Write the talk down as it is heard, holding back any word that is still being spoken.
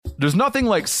There's nothing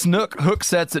like snook hook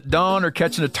sets at dawn or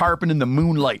catching a tarpon in the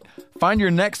moonlight. Find your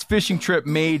next fishing trip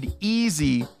made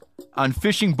easy on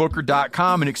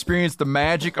fishingbooker.com and experience the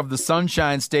magic of the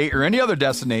Sunshine State or any other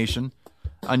destination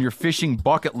on your fishing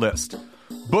bucket list.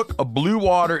 Book a blue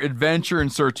water adventure in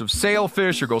search of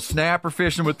sailfish or go snapper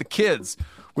fishing with the kids.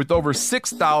 With over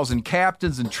 6,000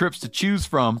 captains and trips to choose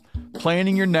from,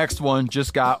 planning your next one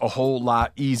just got a whole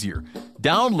lot easier.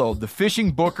 Download the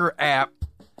Fishing Booker app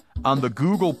on the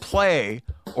Google Play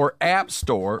or App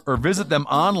Store, or visit them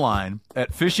online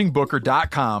at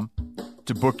fishingbooker.com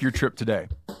to book your trip today.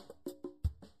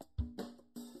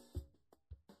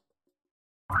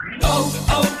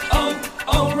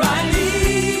 O'Reilly.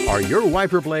 Are your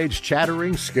wiper blades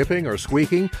chattering, skipping, or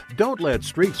squeaking? Don't let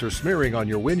streaks or smearing on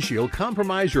your windshield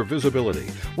compromise your visibility.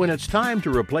 When it's time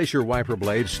to replace your wiper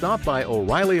blades, stop by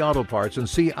O'Reilly Auto Parts and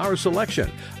see our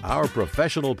selection. Our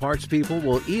professional parts people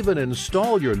will even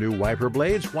install your new wiper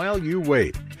blades while you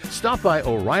wait. Stop by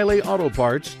O'Reilly Auto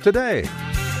Parts today.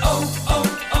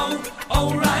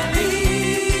 O'Reilly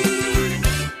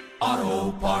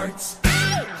Auto Parts.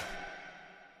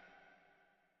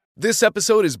 This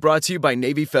episode is brought to you by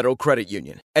Navy Federal Credit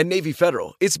Union. At Navy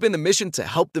Federal, it's been the mission to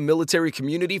help the military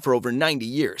community for over 90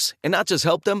 years. And not just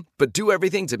help them, but do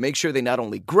everything to make sure they not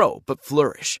only grow, but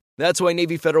flourish. That's why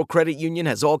Navy Federal Credit Union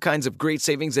has all kinds of great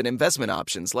savings and investment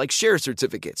options like share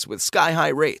certificates with sky-high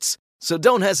rates. So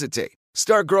don't hesitate.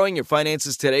 Start growing your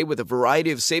finances today with a variety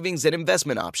of savings and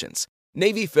investment options.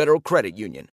 Navy Federal Credit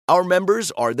Union. Our members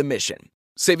are the mission.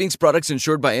 Savings products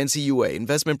insured by NCUA.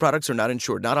 Investment products are not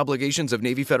insured, not obligations of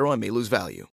Navy Federal and may lose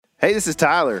value. Hey, this is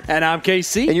Tyler. And I'm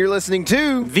KC. And you're listening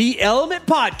to The Element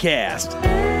Podcast.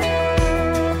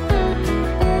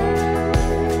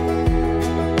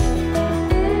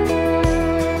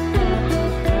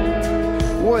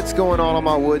 What's going on, all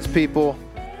my woods people?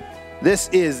 This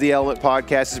is The Element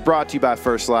Podcast. It's brought to you by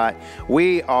First Light.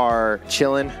 We are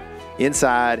chilling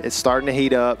inside. It's starting to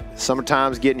heat up.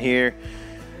 Summertime's getting here.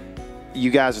 You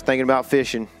guys are thinking about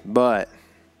fishing, but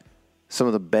some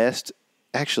of the best,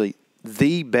 actually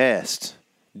the best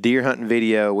deer hunting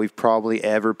video we've probably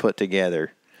ever put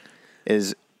together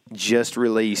is just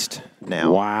released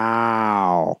now.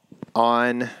 Wow.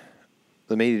 On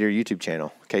the Meat Eater YouTube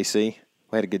channel. KC,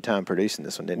 we had a good time producing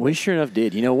this one, didn't we? We sure enough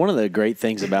did. You know, one of the great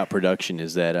things about production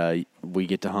is that we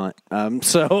get to hunt.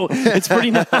 So it's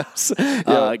pretty nice.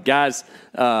 Guys,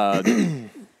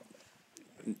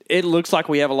 it looks like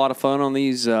we have a lot of fun on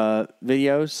these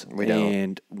videos. We don't.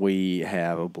 And we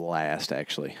have a blast,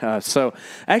 actually. So,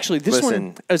 actually, this Listen,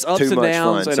 one is ups too and much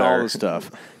downs fun, and all sir. the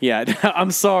stuff. Yeah, I'm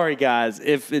sorry, guys.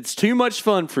 If it's too much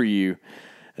fun for you,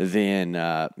 then,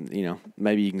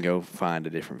 maybe you can go find a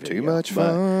different video. Too much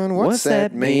But fun? What's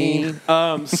that mean?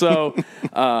 But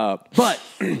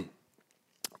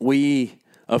we,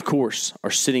 of course, are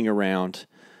sitting around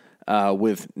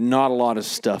with not a lot of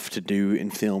stuff to do in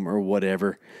film or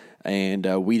whatever.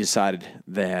 And we decided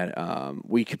that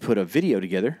we could put a video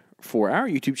together for our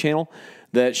YouTube channel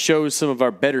that shows some of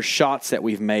our better shots that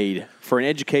we've made for an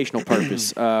educational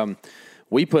purpose.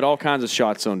 We put all kinds of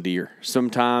shots on deer.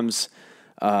 Sometimes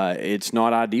it's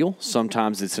not ideal.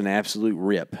 Sometimes it's an absolute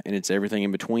rip, and it's everything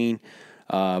in between.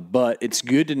 But it's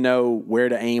good to know where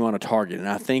to aim on a target. And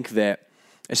I think that,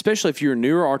 especially if you're a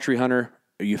newer archery hunter,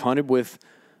 or you've hunted with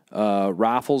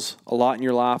rifles a lot in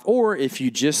your life, or if you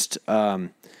just,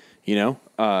 like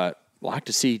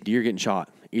to see deer getting shot.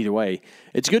 Either way,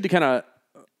 it's good to kind of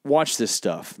watch this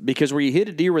stuff, because where you hit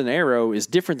a deer with an arrow is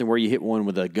different than where you hit one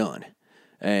with a gun.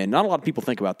 And not a lot of people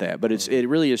think about that, but it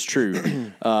really is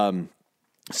true.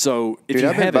 So if Dude, you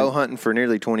I've been haven't, bow hunting for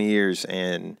nearly 20 years,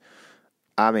 and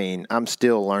I'm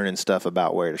still learning stuff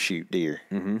about where to shoot deer.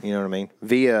 Mm-hmm. You know what I mean?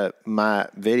 Via my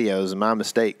videos and my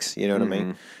mistakes. You know what I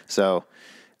mean? So,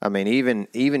 even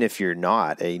if you're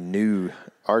not a new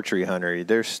archery hunter,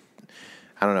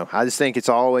 I don't know. I just think it's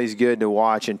always good to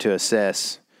watch and to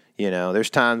assess. There's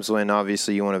times when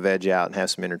obviously you want to veg out and have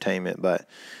some entertainment, but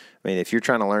if you're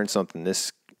trying to learn something,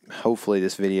 hopefully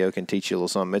this video can teach you a little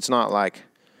something. It's not like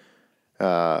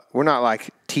we're not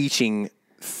like teaching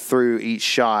through each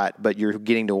shot, but you're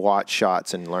getting to watch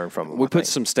shots and learn from them. We put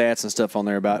some stats and stuff on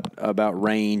there about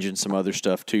range and some other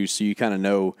stuff too, so you kind of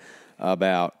know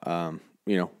about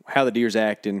how the deer's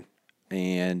acting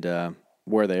and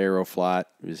where the arrow flight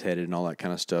is headed and all that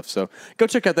kind of stuff. So go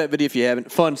check out that video if you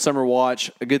haven't. Fun summer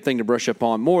watch, a good thing to brush up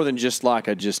on, more than just like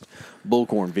a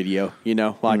bullcorn video.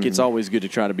 It's always good to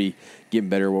try to be getting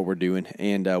better at what we're doing.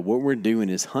 And what we're doing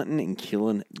is hunting and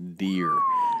killing deer.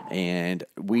 And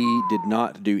we did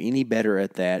not do any better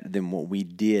at that than what we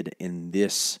did in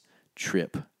this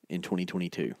trip in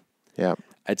 2022. Yeah.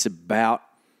 It's about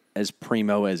as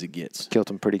primo as it gets. Killed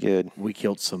them pretty good. We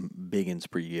killed some big ones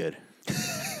pretty good.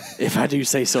 If I do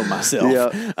say so myself.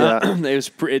 Yeah.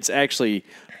 It's actually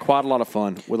quite a lot of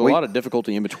fun with a lot of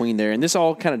difficulty in between there. And this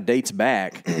all kind of dates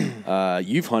back.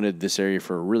 You've hunted this area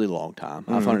for a really long time.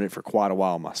 I've hunted it for quite a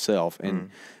while myself. And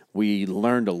we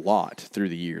learned a lot through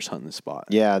the years hunting this spot.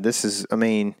 Yeah, this is, I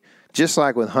mean, just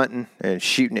like with hunting and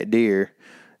shooting at deer,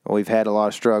 we've had a lot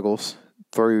of struggles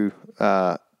through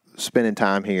spending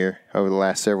time here over the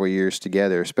last several years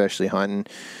together, especially hunting.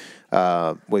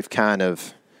 We've kind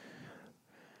of,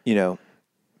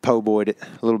 po-boyed it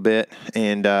a little bit,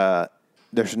 and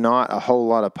there's not a whole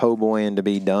lot of po-boying to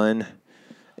be done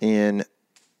in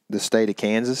the state of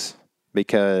Kansas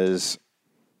because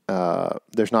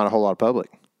there's not a whole lot of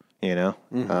public. There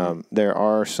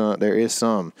is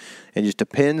some. It just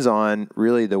depends on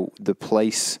really the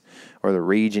place or the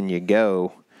region you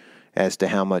go as to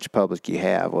how much public you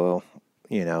have. Well,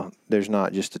 there's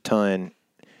not just a ton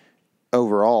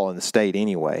overall in the state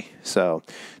anyway. So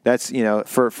that's,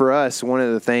 for us, one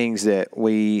of the things that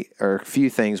a few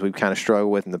things we've kind of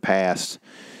struggled with in the past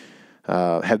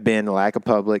have been the lack of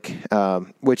public,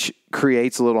 which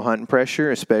creates a little hunting pressure,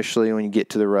 especially when you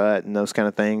get to the rut and those kind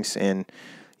of things. And,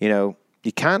 you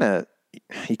kind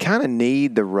of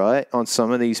need the rut on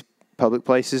some of these public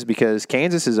places because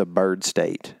Kansas is a bird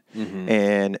state.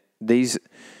 And these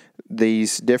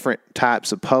different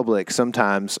types of public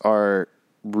sometimes are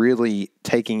really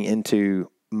taking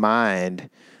into mind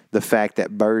the fact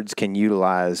that birds can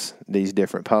utilize these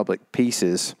different public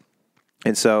pieces.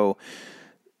 And so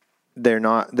there's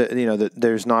not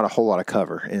a whole lot of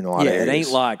cover in a lot of areas. It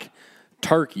ain't like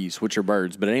turkeys, which are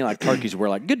birds, but it ain't like turkeys where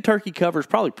like good turkey cover is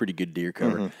probably pretty good deer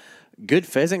cover. Good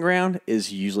pheasant ground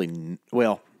is usually,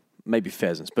 maybe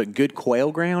pheasants, but good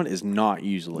quail ground is not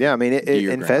usually. Yeah, I mean,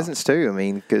 deer and ground. Pheasants too. I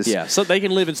mean, because so they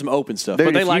can live in some open stuff, Dude,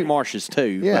 but they if like you- marshes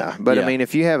too. yeah, but I mean,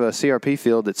 if you have a CRP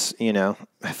field that's a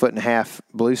foot and a half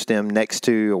blue stem next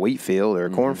to a wheat field or a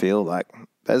cornfield, like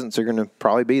pheasants are going to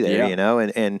probably be there.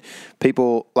 And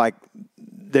people like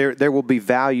there will be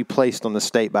value placed on the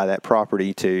state by that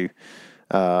property to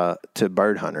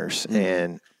bird hunters,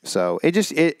 and so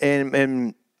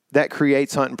and that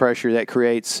creates hunting pressure. That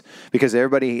creates, because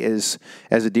everybody is,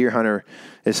 as a deer hunter,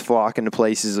 is flocking to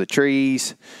places with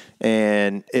trees,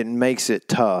 and it makes it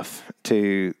tough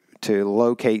to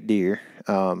locate deer,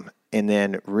 and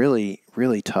then really,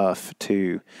 really tough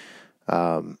to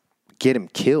get them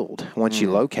killed once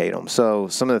you locate them. So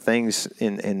some of the things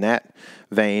in that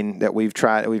vein that we've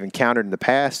encountered in the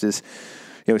past is,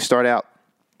 we start out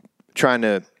trying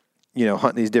to,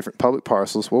 hunt these different public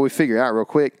parcels. Well, we figure out real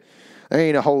quick, there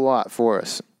ain't a whole lot for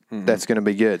us that's going to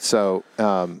be good. So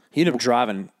you end up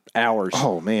driving hours.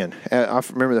 Oh man, I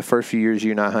remember the first few years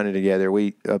you and I hunted together.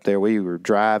 We were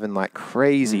driving like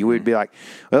crazy. We'd be like,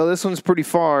 "Well, this one's pretty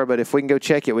far, but if we can go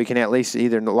check it, we can at least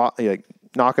either knock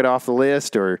it off the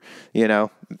list, or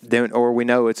or we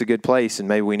know it's a good place and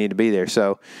maybe we need to be there."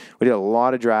 So we did a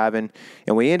lot of driving,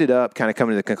 and we ended up kind of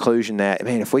coming to the conclusion that,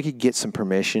 man, if we could get some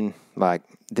permission, like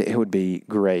it would be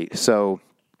great. So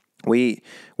we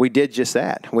did just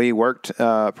that. We worked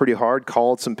pretty hard,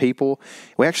 called some people.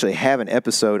 We actually have an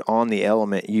episode on the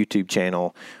Element YouTube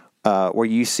channel where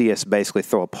you see us basically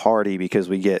throw a party because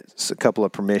we get a couple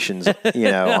of permissions,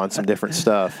 on some different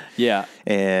stuff. Yeah.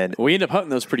 And We end up hunting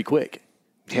those pretty quick.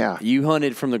 yeah, You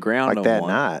hunted from the ground Like on that one,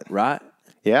 night. right?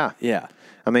 yeah. Yeah.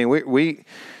 I mean,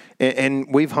 and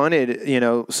we've hunted,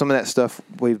 some of that stuff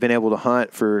we've been able to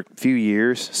hunt for a few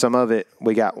years. Some of it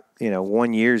we got,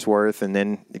 1 year's worth, and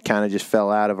then it kind of just fell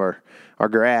out of our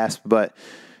grasp. But,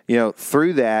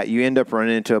 through that, you end up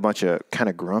running into a bunch of kind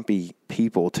of grumpy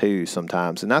people too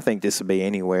sometimes. And I think this will be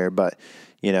anywhere, but,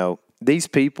 these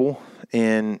people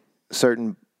in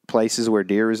certain places where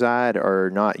deer reside are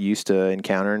not used to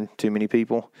encountering too many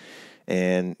people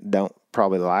and don't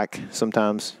probably like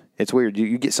sometimes. It's weird.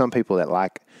 You get some people that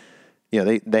like,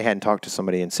 they hadn't talked to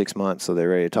somebody in 6 months, so they're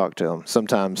ready to talk to them.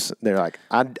 Sometimes they're like,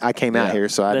 I came out here,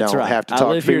 so I don't have to talk I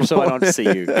live to here, people. so I don't see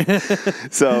you.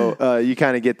 So you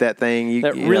kind of get that thing.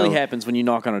 That really happens when you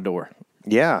knock on a door.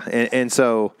 Yeah, and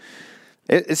so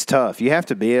it's tough. You have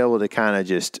to be able to kind of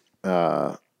just,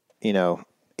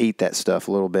 eat that stuff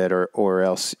a little bit, or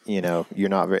else, you're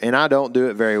not very. And I don't do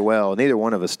it very well. Neither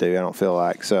one of us do. I don't feel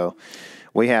like. So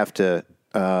we have to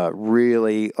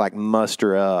really like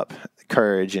muster up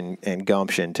courage and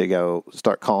gumption to go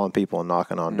start calling people and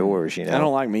knocking on doors. I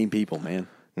don't like mean people, man.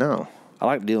 No. I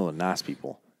like dealing with nice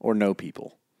people or no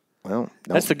people. Well,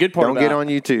 That's the good part. Don't get on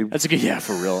YouTube. That's a good,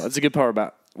 for real. That's a good part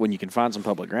about when you can find some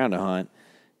public ground to hunt.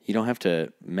 You don't have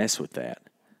to mess with that.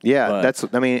 Yeah, But- that's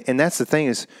the thing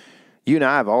is, you and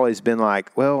I have always been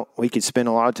like, well, we could spend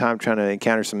a lot of time trying to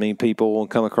encounter some mean people and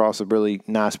come across a really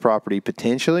nice property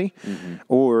potentially.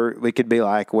 Or we could be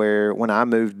like where when I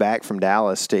moved back from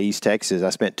Dallas to East Texas, I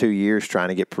spent 2 years trying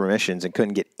to get permissions and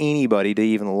couldn't get anybody to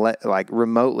even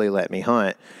remotely let me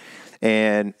hunt.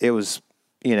 And it was,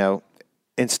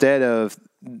 instead of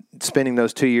spending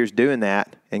those 2 years doing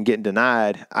that and getting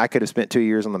denied, I could have spent 2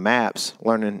 years on the maps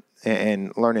learning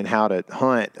how to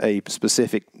hunt a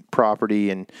specific property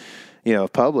and,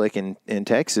 public in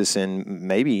Texas, and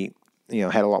maybe,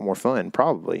 had a lot more fun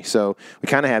probably. So we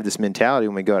kind of have this mentality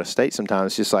when we go out of state sometimes.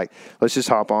 It's just like, let's just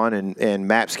hop on and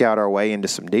map scout our way into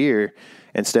some deer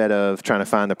instead of trying to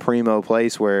find the primo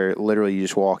place where literally you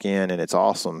just walk in and it's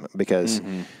awesome, because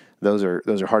those are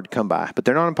hard to come by, but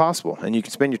they're not impossible, and you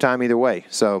can spend your time either way.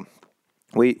 So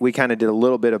we kind of did a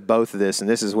little bit of both of this, and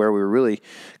this is where we were really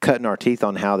cutting our teeth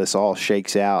on how this all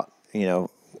shakes out,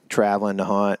 traveling to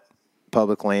hunt,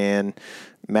 public land,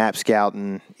 map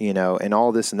scouting, and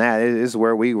all this and that. It is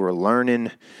where we were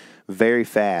learning very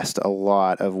fast a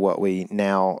lot of what we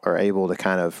now are able to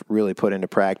kind of really put into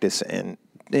practice and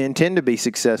tend to be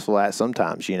successful at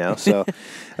sometimes, So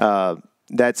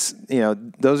that's,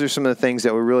 those are some of the things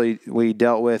that we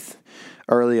dealt with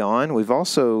early on. We've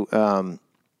also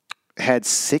had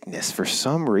sickness for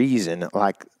some reason,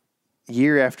 like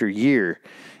year after year.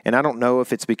 And I don't know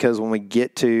if it's because when we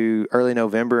get to early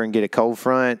November and get a cold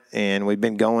front and we've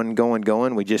been going,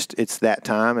 it's that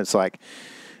time. It's like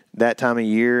that time of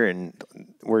year, and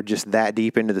we're just that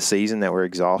deep into the season that we're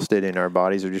exhausted and our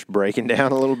bodies are just breaking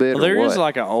down a little bit. Well, there is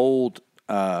like an old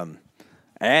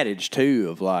adage too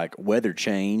of like weather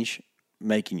change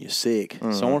making you sick. So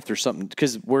I wonder if there's something,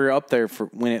 because we're up there for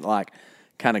when it like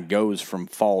kind of goes from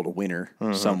fall to winter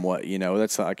somewhat.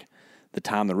 That's like the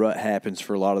time the rut happens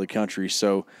for a lot of the country.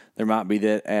 So there might be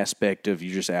that aspect of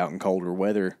you just out in colder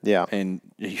weather. Yeah. And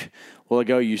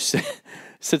you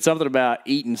said something about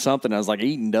eating something. I was like,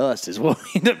 eating dust is what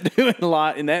we end up doing a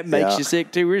lot, and that makes you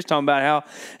sick too. We were just talking about how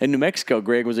in New Mexico,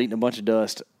 Greg was eating a bunch of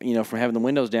dust, from having the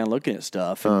windows down looking at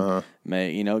stuff. And,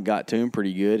 got to him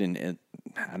pretty good, and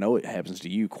I know it happens to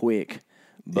you quick,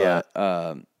 but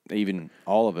even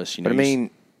all of us, But I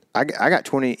mean, I got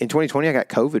in 2020, I got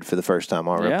COVID for the first time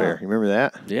while we were up there. You remember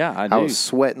that? Yeah, I do. I was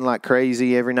sweating like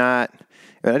crazy every night.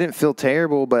 I didn't feel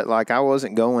terrible, but like I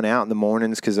wasn't going out in the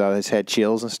mornings because I just had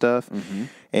chills and stuff.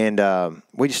 And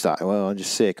we just thought, well, I'm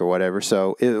just sick or whatever.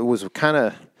 So it was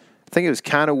I think it was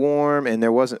kind of warm, and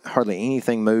there wasn't hardly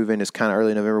anything moving. It's kind of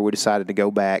early November. We decided to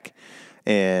go back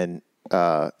and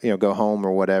go home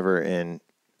or whatever and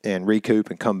recoup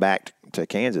and come back to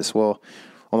Kansas. Well,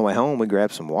 on the way home, we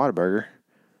grabbed some Whataburger.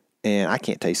 And I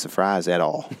can't taste the fries at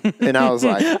all. And I was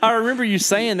like... I remember you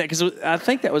saying that, because I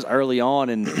think that was early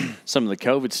on in some of the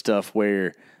COVID stuff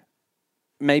where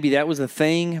maybe that was the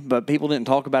thing, but people didn't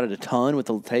talk about it a ton with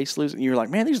the taste losing. You were like,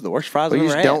 man, these are the worst fries I've ever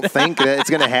had. You just don't think that it's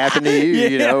going to happen to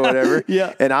you, whatever.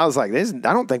 Yeah. And I was like,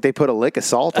 I don't think they put a lick of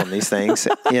salt on these things,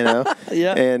 Yeah.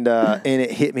 And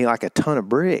it hit me like a ton of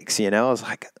bricks, I was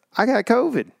like, I got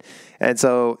COVID. And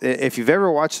so if you've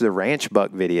ever watched the Ranch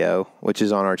Buck video, which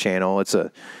is on our channel, it's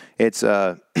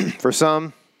for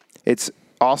some, it's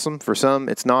awesome. For some,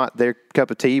 it's not their cup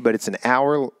of tea, but it's an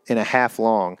hour and a half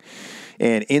long.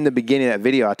 And in the beginning of that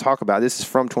video, I talk about, this is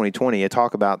from 2020, I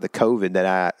talk about the COVID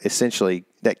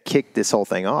that kicked this whole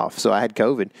thing off. So I had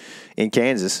COVID in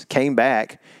Kansas, came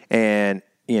back, and,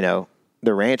 the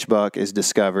Ranch Buck is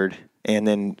discovered, and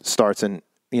then starts an,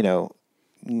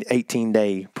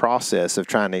 18-day process of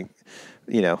trying to,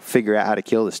 figure out how to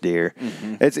kill this deer.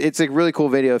 It's a really cool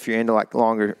video if you're into like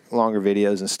longer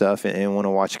videos and stuff and want to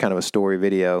watch kind of a story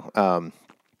video.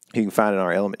 You can find it on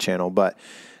our Element channel, but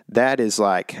that is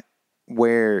like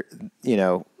where,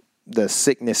 the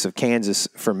sickness of Kansas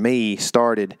for me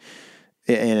started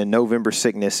in a November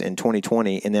sickness in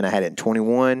 2020. And then I had it in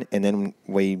 21, and then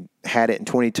we had it in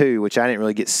 22, which I didn't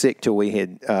really get sick till we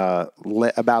had,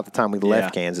 about the time we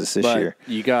left Kansas this year.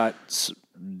 You got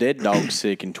dead dog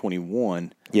sick in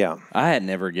 21. Yeah. I had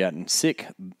never gotten sick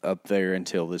up there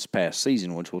until this past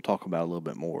season, which we'll talk about a little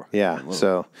bit more. Yeah.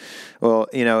 So, well,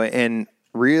 and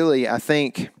really I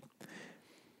think,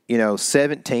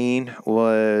 17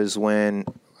 was when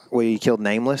we killed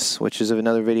Nameless, which is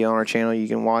another video on our channel you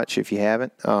can watch if you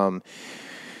haven't.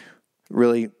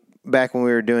 Really back when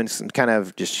we were doing some kind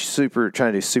of just trying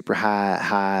to do super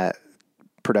high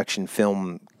production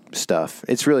film stuff.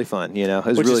 It's really fun, It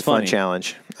was a really fun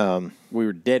challenge. We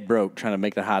were dead broke trying to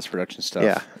make the highest production stuff.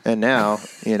 Yeah. And now,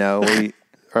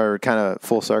 are kind of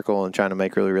full circle and trying to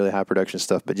make really, really high production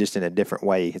stuff, but just in a different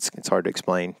way. It's hard to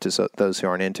explain to those who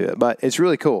aren't into it, but it's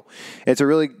really cool.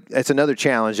 It's another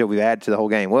challenge that we've added to the whole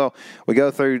game. Well, we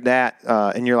go through that,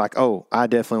 and you're like, oh, I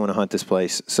definitely want to hunt this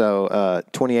place. So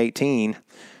 2018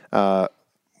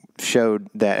 showed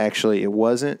that actually it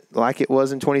wasn't like it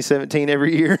was in 2017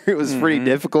 every year. It was pretty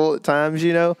difficult at times,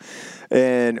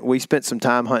 and we spent some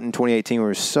time hunting 2018. We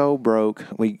were so broke.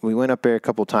 We went up there a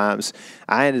couple times.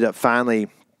 I ended up finally,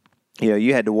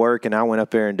 you had to work, and I went up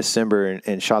there in December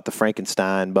and shot the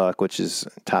Frankenstein buck, which is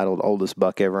titled Oldest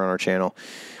Buck Ever on our channel.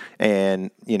 And,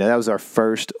 that was our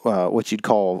first, what you'd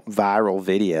call viral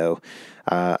video.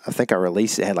 I think I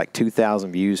released it, had like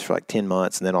 2,000 views for like 10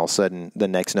 months. And then all of a sudden the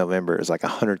next November it was like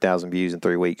 100,000 views in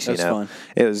 3 weeks. That's fun.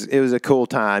 It was a cool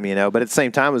time, but at the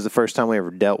same time, it was the first time we ever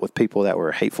dealt with people that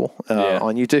were hateful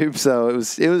on YouTube. So it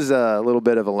was a little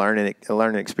bit of a learning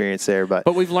experience there,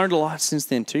 but we've learned a lot since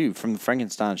then too, from the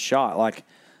Frankenstein shot. Like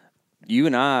you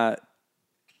and I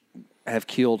have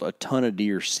killed a ton of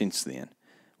deer since then,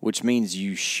 which means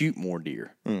you shoot more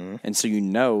deer. Mm-hmm. And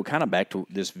so kind of back to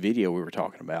this video we were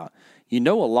talking about, a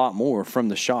lot more from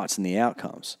the shots and the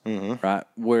outcomes, right?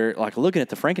 Where, like, looking at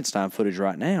the Frankenstein footage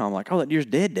right now, I'm like, oh, that deer's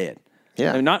dead.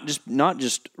 Yeah. I mean, not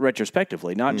just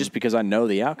retrospectively, not just because I know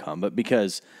the outcome, but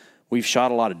because we've shot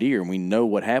a lot of deer and we know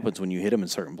what happens when you hit them in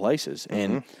certain places.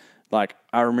 And, like,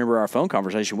 I remember our phone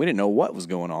conversation, we didn't know what was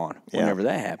going on whenever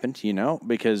that happened,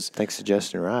 because... Thanks to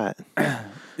Justin Wright.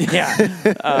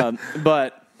 Yeah.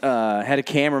 But... had a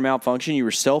camera malfunction. You were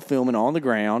self-filming on the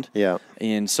ground. Yeah.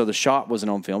 And so the shot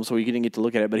wasn't on film, so we didn't get to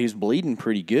look at it. But he was bleeding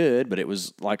pretty good, but it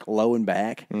was like low and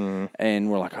back. Mm. And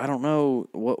we're like, I don't know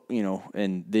what,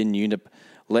 and then you end up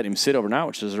letting him sit overnight,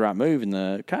 which is the right move, and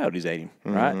the coyotes ate him,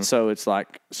 right? So it's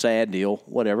like, sad deal,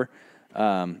 whatever.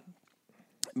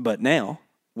 But now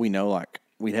we know, like,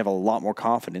 we'd have a lot more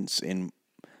confidence in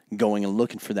going and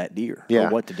looking for that deer or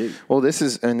what to do. Well, this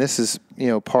is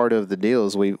part of the deal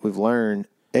is we've learned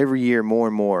every year more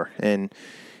and more, and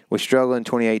we struggled in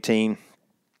 2018,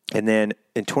 and then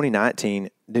in 2019,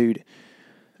 dude,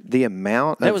 the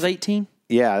amount that was 18.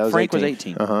 Yeah, that was Frank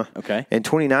 18. was 18. Okay. In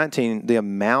 2019, the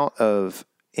amount of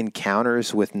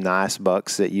encounters with nice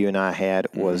bucks that you and I had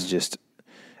was just.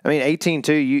 I mean, 18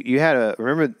 too. You had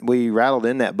remember we rattled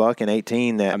in that buck in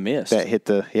 18 that I missed that hit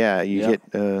the hit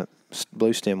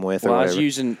blue stem with. Well, or I was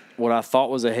using what I thought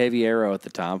was a heavy arrow at the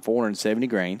time, 470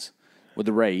 grains with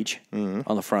the Rage on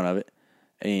the front of it.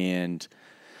 And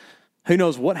who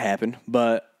knows what happened,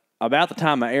 but about the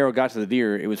time my arrow got to the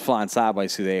deer, it was flying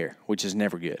sideways through the air, which is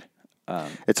never good.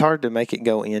 It's hard to make it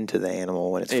go into the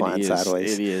animal when it's flying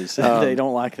sideways. It is. They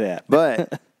don't like that.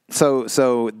 But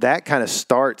so that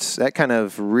kind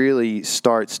of really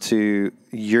starts to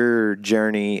your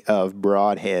journey of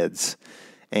broadheads.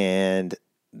 And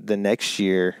the next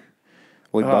year,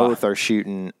 we both are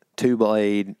shooting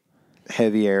 2-blade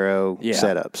heavy arrow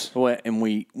setups. Well, and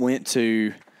we went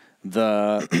to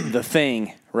the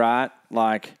thing, right?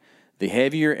 Like the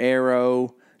heavier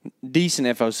arrow, decent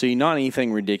FOC, not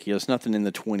anything ridiculous, nothing in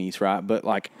the 20s, right? But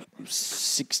like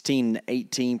 16 to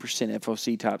 18%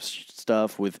 FOC type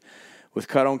stuff with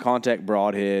cut-on contact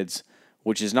broadheads,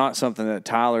 which is not something that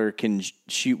Tyler can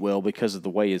shoot well because of the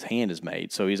way his hand is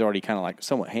made. So he's already kind of like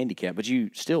somewhat handicapped, but you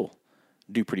still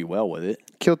do pretty well with it.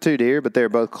 Killed 2 deer, but they're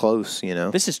both close,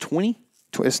 This is 20?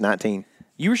 It's 19.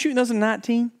 You were shooting those in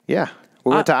 19? Yeah.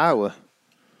 We went to Iowa.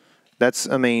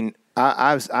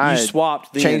 I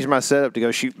swapped changed my setup to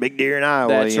go shoot big deer in Iowa.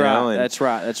 That's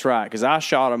right. That's right. Because I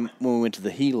shot them when we went to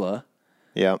the Gila.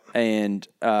 Yep. And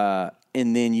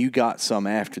then you got some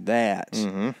after that.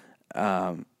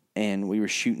 Mm-hmm. And we were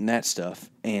shooting that stuff.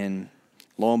 And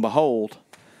lo and behold,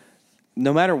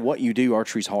 no matter what you do,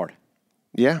 archery's hard.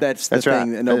 Yeah, that's the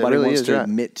thing that nobody really wants to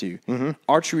admit to. Mm-hmm.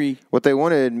 Archery. What they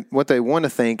want to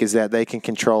think is that they can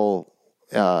control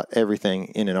everything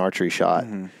in an archery shot,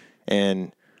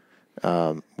 and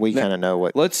we kind of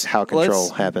know how control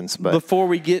happens. But before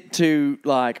we get to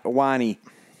like whiny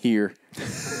here,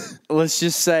 let's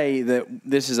just say that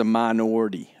this is a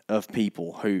minority of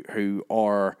people who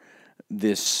are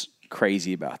this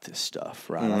crazy about this stuff,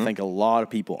 right? Mm-hmm. I think a lot of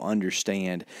people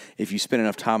understand if you spend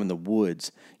enough time in the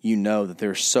woods, you know that there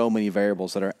are so many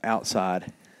variables that are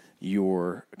outside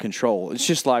your control. It's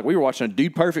just like we were watching a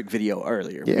Dude Perfect video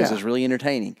earlier because it's really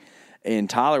entertaining. And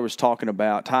Tyler was talking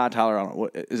about Tyler, I don't know,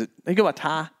 what is it? He go by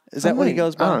Ty? Is that what he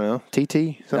goes by? I don't know.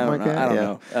 TT, something like that? I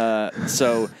don't know.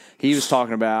 So he was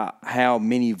talking about how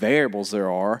many variables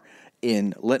there are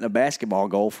in letting a basketball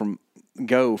go from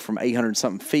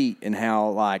 800-something feet, and how,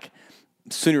 like,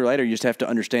 sooner or later you just have to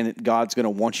understand that God's going to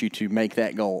want you to make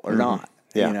that goal or not.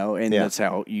 Yeah. And that's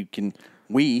how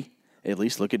we at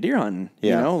least look at deer hunting.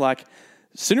 Yeah. You know, like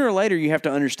sooner or later you have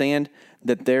to understand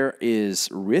that there is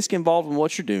risk involved in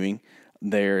what you're doing.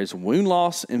 There is wound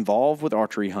loss involved with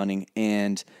archery hunting,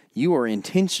 and you are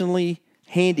intentionally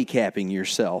handicapping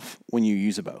yourself when you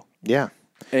use a bow. Yeah.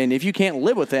 And if you can't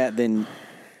live with that, then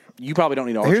you probably don't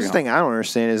need archery. Here's the thing I don't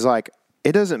understand is like,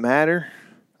 it doesn't matter.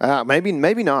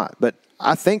 Maybe not, but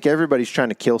I think everybody's trying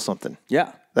to kill something.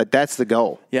 Yeah. Like that's the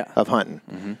goal of hunting.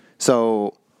 Mm-hmm.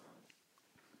 So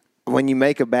when you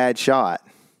make a bad shot,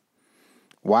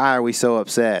 why are we so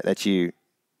upset that you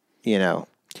know,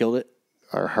 killed it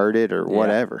or hurt it or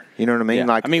whatever? You know what I mean? Yeah.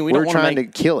 Like, I mean, we're trying to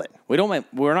kill it.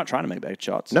 We're not trying to make bad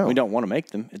shots. No. We don't want to make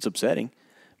them. It's upsetting.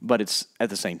 But it's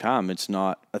at the same time, it's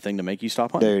not a thing to make you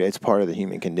stop hunting. Dude, it's part of the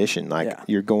human condition. Like,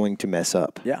 you're going to mess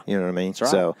up. Yeah. You know what I mean? That's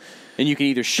right. So, and you can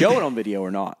either show it on video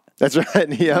or not. That's right.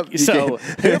 Yep. So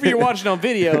whoever you're watching on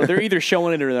video, they're either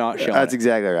showing it or they're not showing it. That's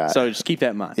exactly right. So just keep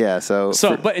that in mind. Yeah.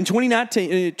 But in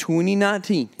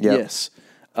 2019, yes,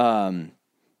 in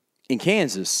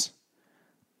Kansas,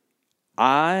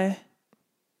 I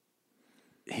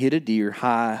hit a deer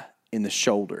high in the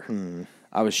shoulder.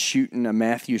 I was shooting a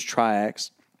Matthews Triax,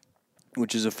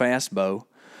 which is a fast bow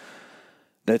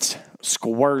that's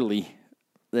squirrely.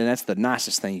 And that's the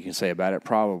nicest thing you can say about it,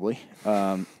 probably.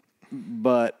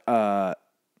 But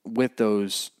with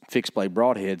those fixed blade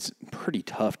broadheads, pretty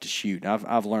tough to shoot.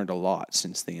 I've learned a lot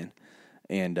since then.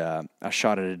 And I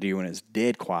shot at a deer when it was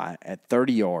dead quiet at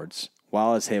 30 yards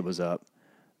while his head was up,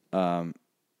 and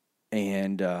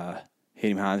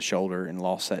hit him high in the shoulder and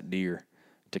lost that deer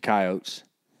to coyotes.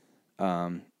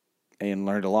 And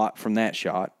learned a lot from that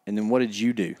shot. And then what did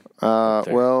you do?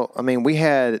 Well, I mean,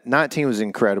 19 was an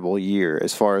incredible year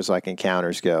as far as like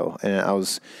encounters go. And I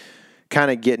was kind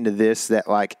of getting to this that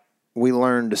like we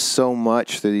learned so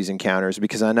much through these encounters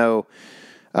because I know,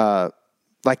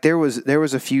 like there was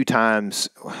a few times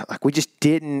like we just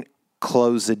didn't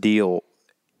close the deal,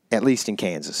 at least in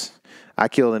Kansas. I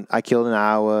killed in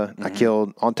Iowa. Mm-hmm. I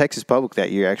killed on Texas Public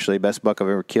that year, actually. Best buck I've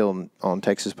ever killed on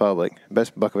Texas Public.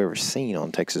 Best buck I've ever seen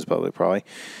on Texas Public, probably.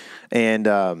 And,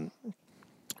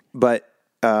 but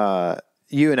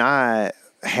you and I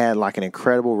had like an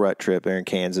incredible rut trip there in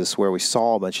Kansas where we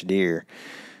saw a bunch of deer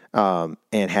and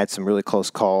had some really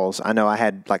close calls. I know I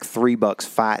had like 3 bucks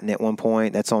fighting at one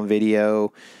point. That's on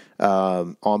video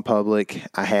on Public.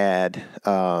 I had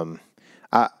the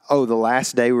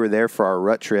last day we were there for our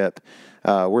rut trip,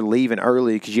 we're leaving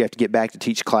early because you have to get back to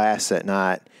teach class that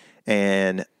night.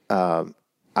 And we were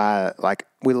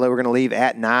going to leave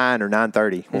at 9 or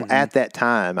 9:30. Well, at that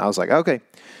time, I was like, okay,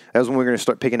 that was when we were going to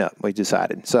start picking up. We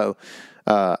decided. So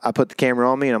I put the camera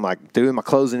on me, and I'm like doing my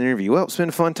closing interview. Well, it's been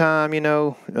a fun time, you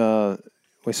know.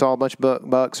 We saw a bunch of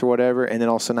bucks or whatever, and then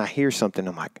all of a sudden I hear something.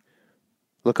 I'm like,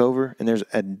 look over, and there's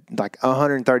a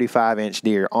 135-inch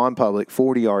deer on Public,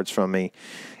 40 yards from me,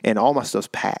 and all my stuff's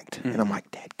packed. Mm-hmm. And I'm like,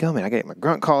 dadgummit, I get my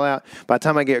grunt call out. By the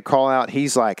time I get a call out,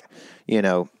 he's like,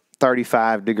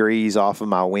 35 degrees off of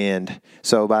my wind.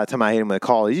 So by the time I hit him with a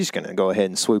call, he's just going to go ahead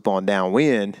and swoop on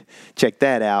downwind, check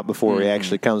that out before he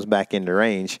actually comes back into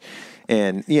range.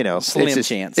 And, slim it's just,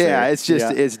 chance. Yeah, it's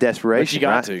just, it's desperation. But you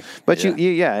got to. But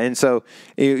and so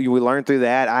we learned through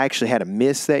that. I actually had a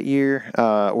miss that year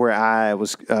where I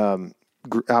was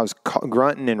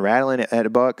grunting and rattling at a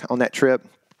buck on that trip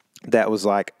that was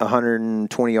like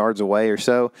 120 yards away or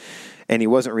so. And he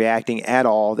wasn't reacting at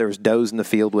all. There was does in the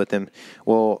field with him.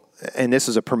 Well, and this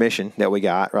was a permission that we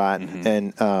got, right? Mm-hmm.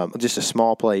 And just a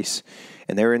small place.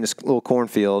 And they were in this little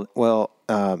cornfield. Well,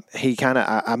 he kind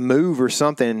of, I move or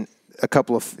something a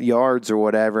couple of yards or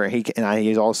whatever, and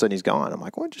he's all of a sudden he's gone. I'm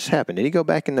like, what just happened? Did he go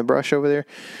back in the brush over there?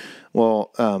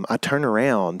 Well, I turn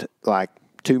around like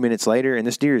 2 minutes later, and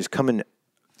this deer is coming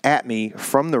at me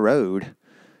from the road,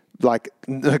 like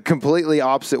the completely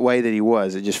opposite way that he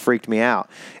was. It just freaked me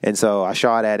out. And so I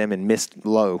shot at him and missed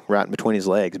low right in between his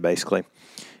legs, basically.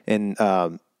 And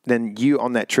then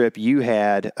on that trip, you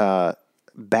had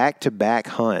back-to-back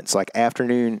hunts, like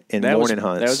afternoon and morning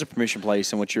hunts. That was a permission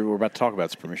place, and what we're about to talk about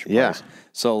is a permission place.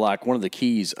 So, like, one of the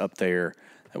keys up there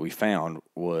that we found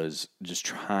was just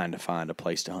trying to find a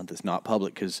place to hunt that's not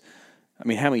public because, I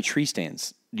mean, how many tree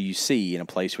stands do you see in a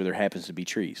place where there happens to be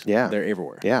trees? Yeah. They're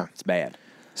everywhere. Yeah. It's bad.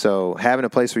 So having a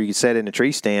place where you can set in a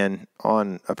tree stand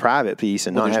on a private piece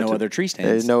and there's no other tree stands.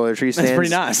 There's no other tree stands. That's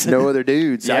pretty nice. No other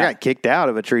dudes. Yeah. I got kicked out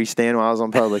of a tree stand while I was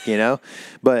on Public,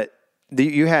 But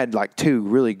you had like 2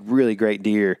 really, really great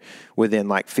deer within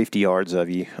like 50 yards of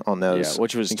you on those. Yeah,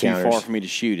 which was encounters. too far for me to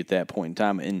shoot at that point in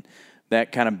time. And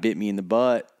that kind of bit me in the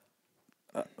butt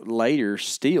later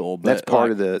still. But that's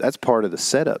part of the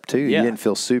setup too. Yeah. You didn't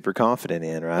feel super confident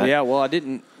in, right? Yeah, well, I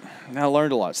didn't. I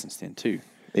learned a lot since then too.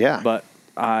 Yeah. But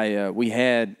we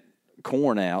had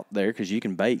corn out there because you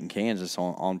can bait in Kansas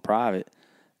on private,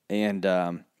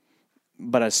 and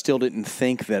but I still didn't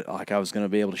think that like I was going to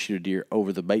be able to shoot a deer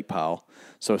over the bait pile.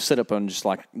 So I set up on just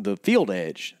like the field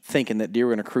edge, thinking that deer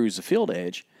were going to cruise the field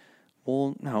edge.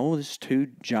 Well, no, there's 2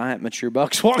 giant mature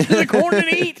bucks walking to the corn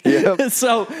and eat.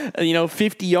 So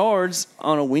 50 yards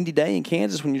on a windy day in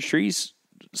Kansas when your trees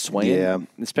swaying,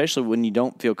 especially when you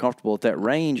don't feel comfortable at that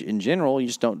range in general, you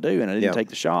just don't do. And I didn't take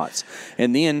the shots.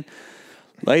 And then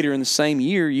later in the same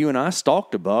year, you and I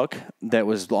stalked a buck that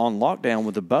was on lockdown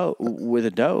with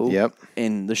a doe. Yep.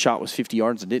 And the shot was 50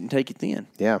 yards and didn't take it then.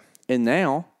 Yeah. And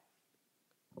now,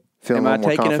 Feeling am I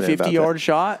taking a confident about 50-yard that.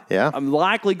 shot? Yeah. I'm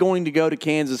likely going to go to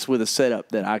Kansas with a setup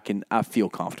that I feel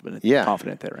confident at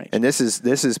that range. And this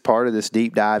is part of this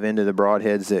deep dive into the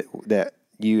broadheads that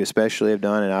you especially have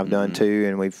done and I've done too.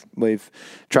 And we've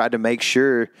tried to make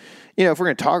sure, if we're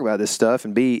going to talk about this stuff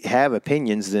and have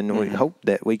opinions, then we hope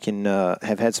that we can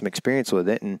have had some experience with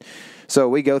it. And so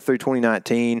we go through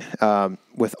 2019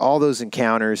 with all those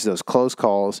encounters, those close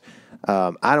calls.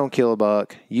 I don't kill a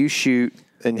buck. You shoot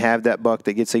and have that buck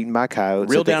that gets eaten by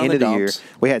coyotes at the end of the year.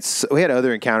 We had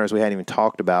other encounters we hadn't even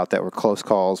talked about that were close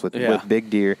calls with big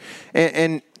deer,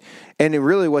 and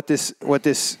really what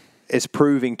this is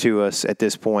proving to us at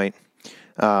this point.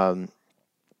 And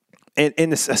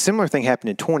a similar thing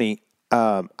happened in 20.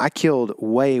 I killed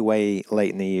way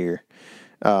late in the year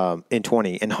in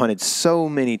 20 and hunted so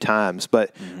many times.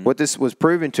 But what this was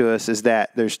proving to us is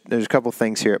that there's a couple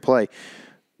things here at play.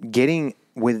 Getting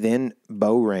within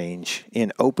bow range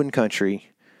in open country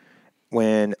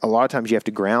when a lot of times you have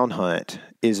to ground hunt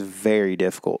is very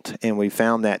difficult. And we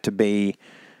found that to be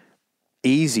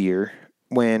easier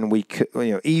when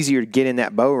easier to get in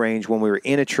that bow range when we were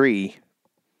in a tree.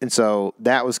 And so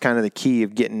that was kind of the key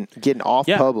of getting off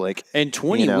public. And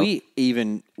 20, we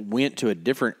even went to a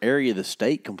different area of the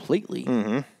state completely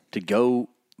to go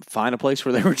find a place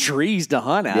where there were trees to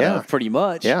hunt out of, pretty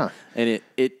much. Yeah. And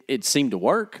it seemed to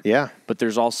work. Yeah. But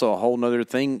there's also a whole nother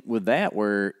thing with that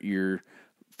where you're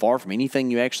far from anything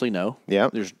you actually know.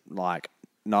 Yeah. There's like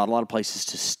not a lot of places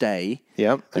to stay.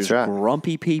 Yep. That's right. There's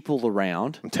grumpy people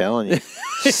around. I'm telling you.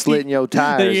 Slitting your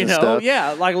tires and stuff.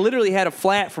 Yeah. Like literally had a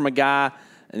flat from a guy.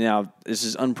 Now, this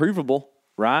is unprovable,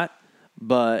 right?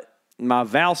 But my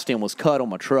valve stem was cut on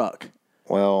my truck.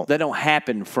 Well, that don't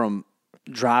happen from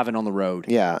driving on the road.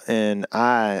 Yeah, and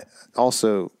I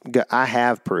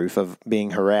have proof of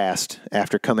being harassed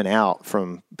after coming out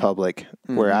from public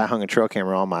where I hung a trail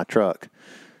camera on my truck,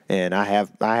 and I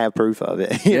have proof of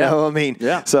it. You know what I mean?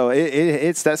 Yeah. So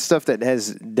it's that stuff that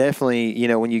has definitely,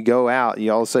 when you go out,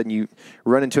 you all of a sudden you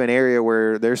run into an area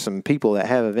where there's some people that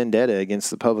have a vendetta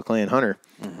against the public land hunter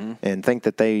and think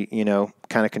that they,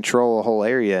 kind of control a whole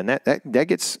area, and that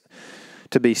gets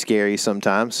to be scary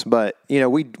sometimes. But,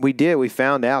 we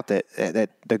found out that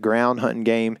the ground hunting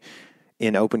game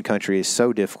in open country is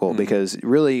so difficult because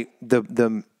really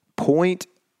the point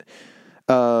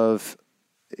of,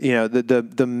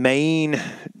 the main,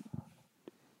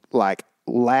 like,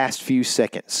 last few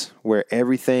seconds where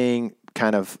everything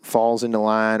kind of falls into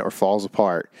line or falls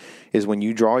apart is when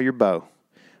you draw your bow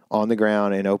on the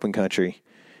ground in open country.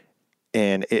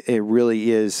 And it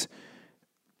really is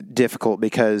difficult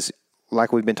because,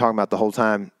 like we've been talking about the whole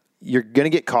time, you're going to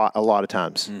get caught a lot of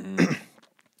times.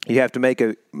 You have to make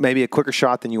maybe a quicker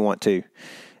shot than you want to.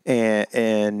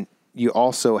 And you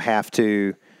also have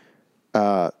to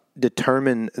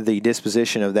determine the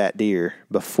disposition of that deer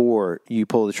before you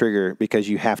pull the trigger because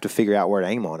you have to figure out where to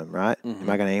aim on him, right? Am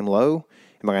I going to aim low?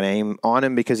 Am I going to aim on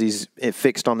him because he's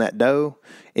fixed on that doe?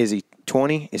 Is he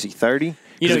 20? Is he 30?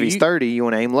 Because if he's 30, you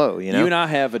want to aim low, You and I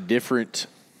have a different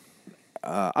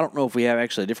I don't know if we have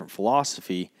actually a different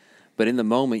philosophy, but in the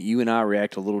moment, you and I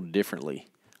react a little differently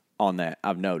on that.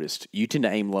 I've noticed. You tend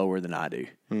to aim lower than I do.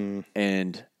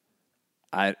 And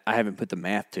I haven't put the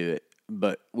math to it,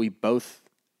 but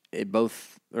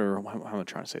or how am I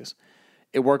trying to say this?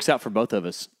 It works out for both of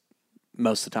us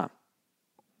most of the time,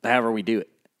 however we do it.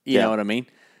 You know what I mean?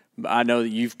 I know that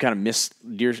you've kind of missed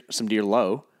some deer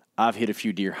low. I've hit a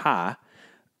few deer high,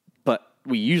 but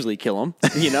we usually kill them,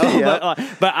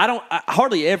 but I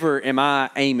hardly ever am I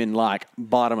aiming like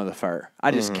bottom of the fur.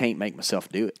 I just can't make myself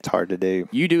do it. It's hard to do.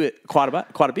 You do it quite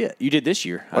a bit. You did this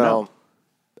year. I know.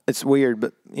 It's weird,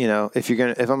 but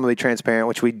if I'm gonna be transparent,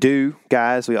 which we do,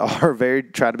 guys, we all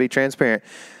try to be transparent.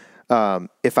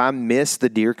 If I miss the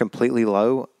deer completely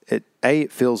low,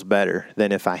 it feels better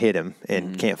than if I hit him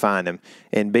and can't find him.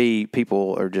 And B,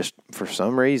 people are just, for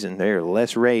some reason, they're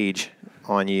less rage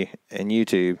on you in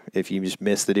YouTube if you just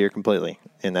miss the deer completely,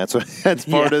 and that's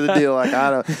part of the deal. Like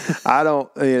I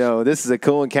don't, this is a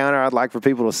cool encounter. I'd like for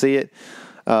people to see it,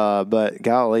 but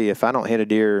golly, if I don't hit a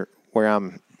deer where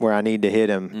I need to hit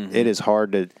him, it is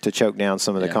hard to choke down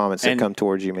some of the comments that come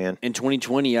towards you, man. In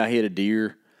 2020, I hit a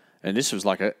deer, and this was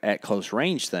like a at close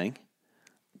range thing,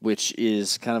 which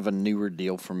is kind of a newer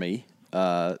deal for me.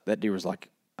 That deer was like,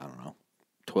 I don't know,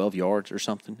 12 yards or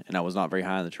something, and I was not very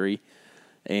high in the tree.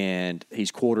 And he's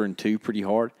quartering two pretty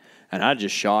hard. And I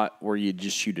just shot where you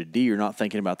just shoot a deer, not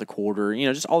thinking about the quarter,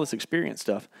 just all this experience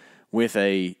stuff, with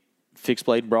a fixed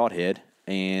blade broadhead,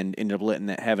 and ended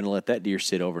up having to let that deer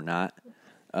sit overnight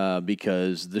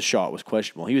because the shot was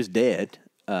questionable. He was dead,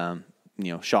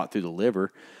 shot through the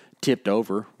liver, tipped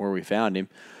over where we found him.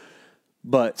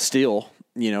 But still,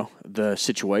 the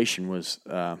situation was,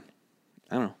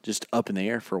 just up in the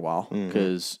air for a while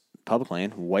because public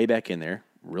land, way back in there,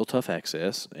 real tough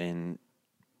access, and,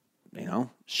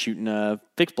 shooting a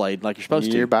fixed blade like you're supposed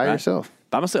to. You're by yourself.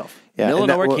 By myself. Yeah, Middle of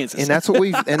nowhere, Kansas. And that's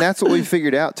what we've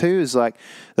figured out too, is like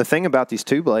the thing about these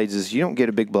two blades is you don't get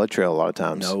a big blood trail a lot of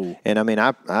times. No. And I mean,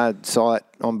 I saw it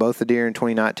on both the deer in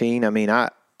 2019. I mean, I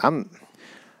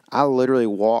literally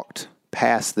walked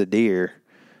past the deer,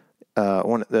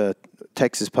 one of the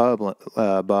Texas pub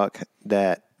buck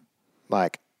that,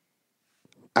 like,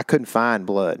 I couldn't find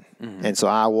blood. And so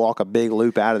I walk a big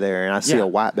loop out of there and I see a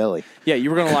white belly. Yeah, you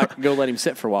were going to go let him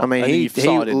sit for a while. I mean, he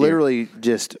literally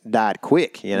just died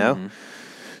quick,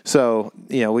 So,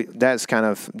 that's kind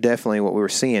of definitely what we were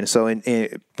seeing. So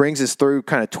it brings us through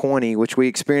kind of 20, which we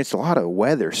experienced a lot of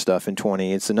weather stuff in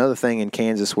 20. It's another thing in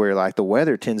Kansas where, like, the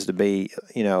weather tends to be,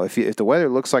 if the weather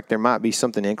looks like there might be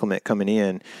something inclement coming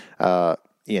in,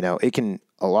 it can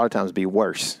a lot of times be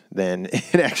worse than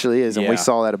it actually is. And we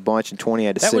saw that a bunch in 20.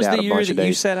 Had to sit out a bunch of days. That was the year that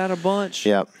you sat out a bunch?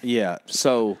 Yep. Yeah.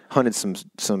 So hunted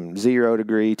some 0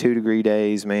 degree, 2 degree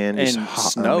days, man. And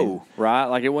snow, right?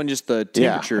 Like, it wasn't just the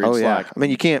temperature. Yeah. It's like, I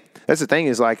mean, you can't. That's the thing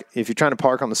is, like, if you're trying to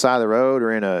park on the side of the road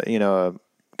or in a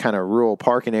kind of rural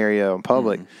parking area on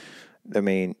public, I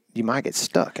mean, you might get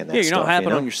stuck in that. Yeah, you're not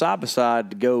hopping on your side by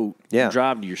side to go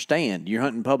drive to your stand. You're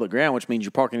hunting public ground, which means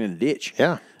you're parking in a ditch.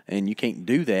 Yeah. And you can't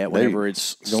do that whenever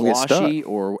it's sloshy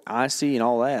or icy and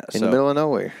all that. In the middle of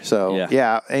nowhere. So,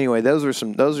 anyway, those are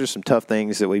some tough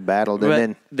things that we battled. But and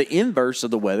then the inverse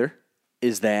of the weather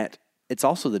is that it's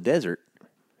also the desert.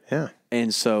 Yeah.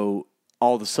 And so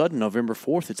all of a sudden, November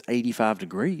 4th, it's 85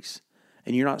 degrees,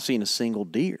 and you're not seeing a single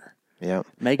deer. Yeah.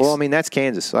 Well, I mean, that's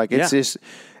Kansas. Like, it's just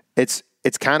it's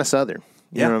kind of southern.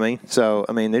 You know what I mean? So,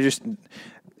 I mean,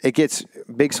 it gets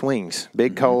big swings,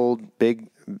 big cold, big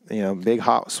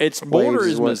hot. Its border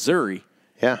is Missouri.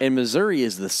 Yeah. And Missouri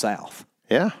is the South.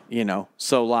 Yeah.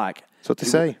 So, like, that's what they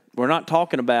say. We're not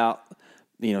talking about,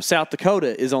 South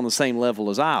Dakota is on the same level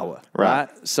as Iowa. Right.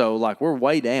 So, like, we're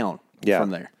way down from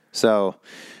there. So,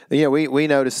 we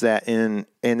noticed that, and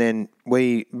then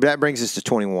that brings us to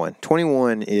 21.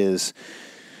 21 is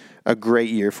a great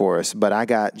year for us, but I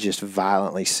got just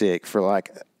violently sick for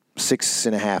like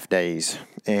 6.5 days.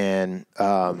 And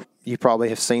you probably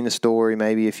have seen the story,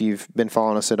 maybe if you've been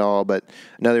following us at all, but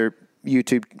another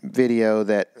YouTube video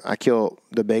that I killed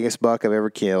the biggest buck I've ever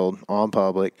killed on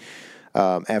public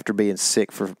after being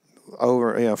sick for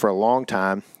for a long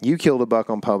time. You killed a buck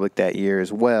on public that year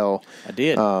as well. I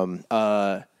did.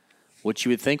 What you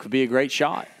would think would be a great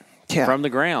shot from the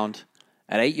ground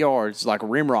at 8 yards, like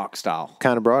rimrock style.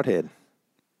 Kind of broadhead.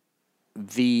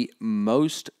 The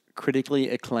most critically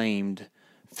acclaimed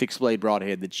fixed blade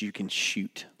broadhead that you can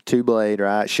shoot. 2-blade,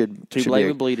 right? Should blade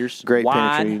with bleeders. Great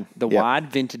wide, the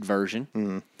wide vented version.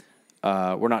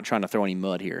 Mm-hmm. We're not trying to throw any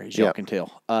mud here, as y'all can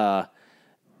tell.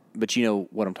 But you know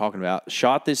what I'm talking about.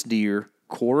 Shot this deer,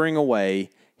 quartering away,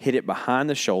 hit it behind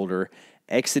the shoulder,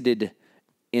 exited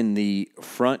in the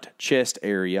front chest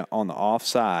area on the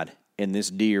offside, and this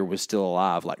deer was still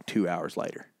alive like 2 hours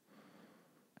later.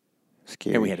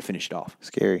 Scary. And we had to finish it off.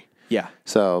 Scary. Yeah.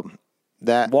 So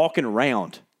that walking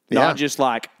around, not just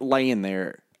like laying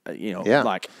there,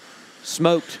 like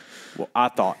smoked. Well, I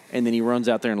thought, and then he runs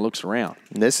out there and looks around.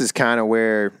 And this is kind of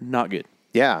where not good.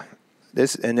 Yeah,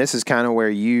 this is kind of where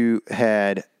you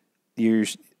had your.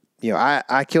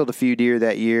 I killed a few deer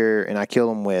that year, and I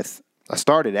killed them with. I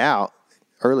started out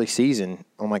early season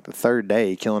on like the third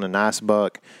day, killing a nice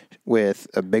buck with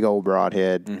a big old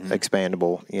broadhead,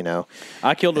 expandable,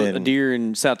 I killed a deer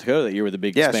in South Dakota that year with a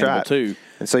big expandable too.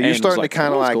 And so you're starting to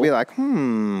kind of like be like,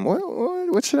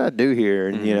 what should I do here?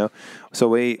 And, so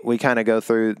we kind of go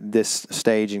through this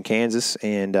stage in Kansas,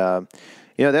 and,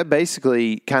 that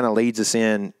basically kind of leads us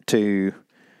into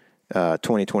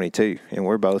 2022. And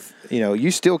we're both,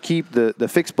 you still keep the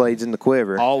fixed blades in the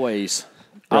quiver. Always.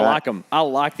 I like them. I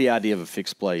like the idea of a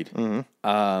fixed blade.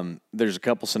 There's a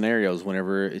couple scenarios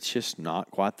whenever it's just not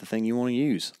quite the thing you want to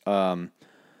use.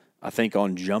 I think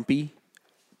on jumpy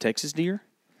Texas deer.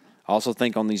 I also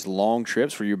think on these long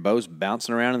trips where your bow's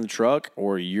bouncing around in the truck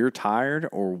or you're tired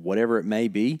or whatever it may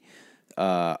be,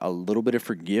 a little bit of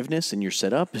forgiveness in your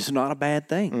setup is not a bad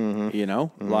thing. You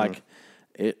know, like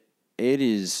it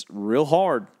is real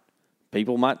hard.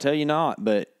 People might tell you not,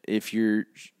 but if you're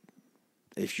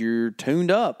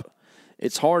tuned up,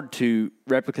 it's hard to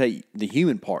replicate the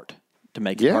human part to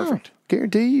make it perfect.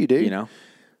 Guarantee you, dude. You know,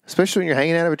 especially when you're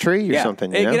hanging out of a tree or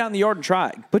something. Hey, get out in the yard and try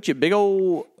it. Put your big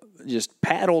old just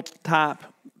paddle type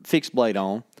fixed blade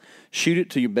on, shoot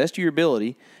it to your best of your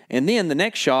ability, and then the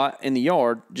next shot in the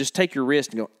yard, just take your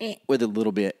wrist and go with it a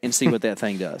little bit and see what that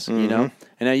thing does. You know,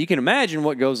 and now you can imagine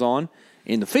what goes on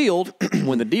in the field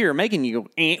when the deer are making you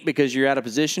go because you're out of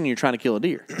position and you're trying to kill a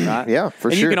deer, right? Yeah, for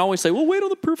and sure. You can always say, well, wait on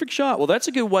the perfect shot. Well, that's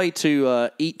a good way to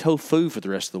eat tofu for the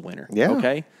rest of the winter. Yeah.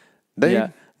 Okay?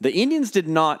 The Indians did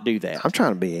not do that. I'm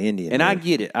trying to be an Indian. And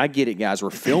man. I get it, guys. We're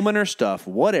filming our stuff,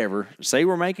 whatever. Say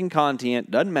we're making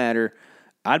content, doesn't matter.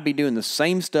 I'd be doing the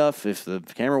same stuff if the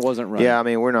camera wasn't running. Yeah, I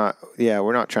mean, we're not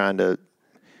trying to,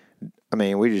 I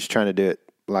mean, we're just trying to do it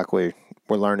like we're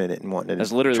learning it and wanting it.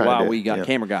 That's literally why we got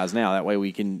camera guys now. That way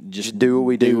we can just do what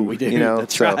we do. You know,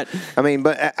 that's right. I mean,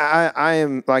 but I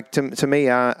am like to me.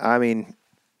 I mean,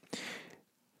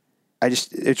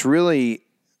 it's really.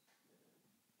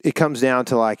 It comes down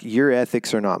to like your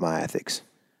ethics are not my ethics.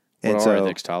 What are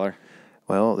ethics, Tyler?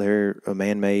 Well, they're a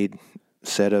man-made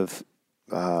set of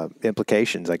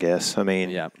implications, I guess. I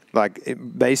mean, like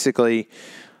basically,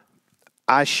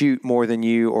 I shoot more than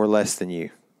you or less than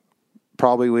you.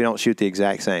 Probably we don't shoot the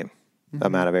exact same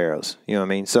amount of arrows. You know what I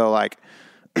mean? So like,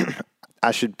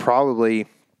 I should probably,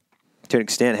 to an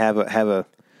extent, have a,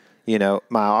 you know,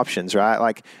 my options, right?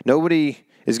 Like nobody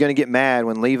is going to get mad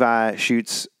when Levi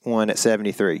shoots one at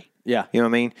 73. Yeah. You know what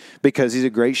I mean? Because he's a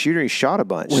great shooter. He shot a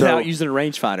bunch. Without using a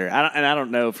rangefinder. I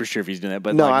don't know for sure if he's doing that.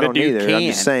 But no, like, I don't either. Can. I'm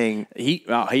just saying. He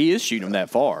is shooting them that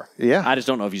far. Yeah. I just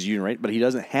don't know if he's using range, but he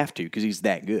doesn't have to because he's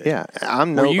that good. Yeah.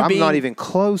 I'm not even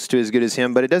close to as good as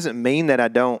him, but it doesn't mean that I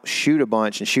don't shoot a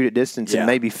bunch and shoot at distance and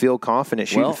maybe feel confident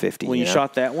shooting 50. When you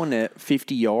shot that one at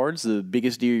 50 yards, the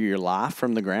biggest deer of your life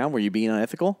from the ground, were you being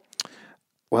unethical?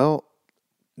 Well,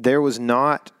 there was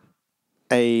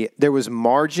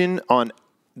margin on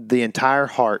the entire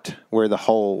heart where the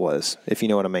hole was, if you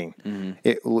know what I mean.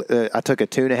 I took a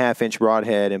 2.5-inch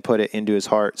broadhead and put it into his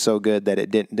heart so good that it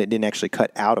didn't actually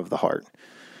cut out of the heart.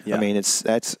 Yeah. I mean,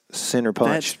 that's center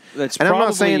punch. That's and probably I'm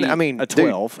not saying, I mean, a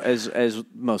 12, as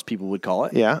most people would call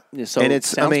it. Yeah. So and it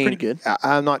sounds pretty good.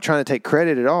 I'm not trying to take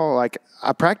credit at all. Like,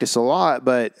 I practice a lot,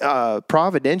 but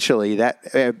providentially,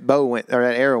 that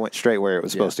arrow went straight where it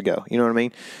was supposed to go. You know what I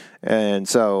mean? And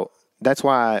so that's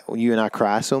why you and I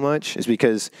cry so much, is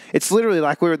because it's literally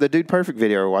like the Dude Perfect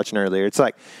video we were watching earlier. It's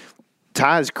like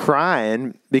Ty's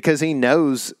crying because he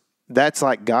knows that's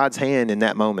like God's hand in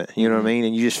that moment. You know what I mean?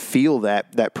 And you just feel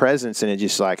that presence, and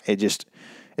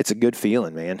it's a good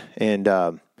feeling, man.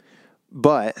 And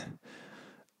but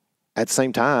at the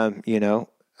same time, you know,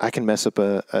 I can mess up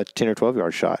a 10 or 12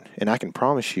 yard shot, and I can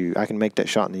promise you I can make that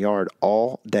shot in the yard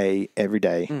all day, every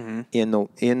day in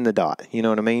the dot. You know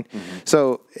what I mean?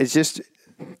 So it's just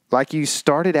like you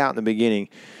started out in the beginning.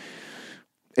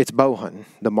 It's bow hunting.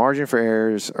 The margin for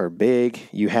errors are big.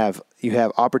 You have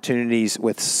opportunities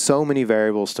with so many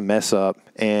variables to mess up,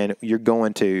 and you're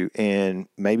going to, and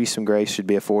maybe some grace should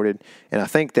be afforded. And I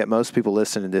think that most people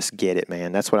listening to this get it,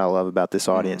 man. That's what I love about this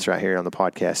audience right here on the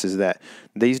podcast, is that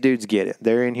these dudes get it.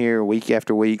 They're in here week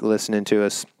after week listening to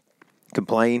us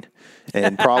complain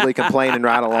and probably complaining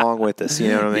right along with us. You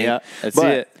know what I mean? Yeah, that's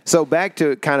it. So back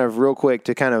to kind of real quick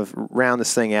to kind of round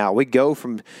this thing out. We go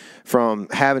from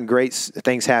having great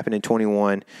things happen in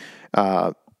 21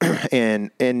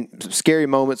 and scary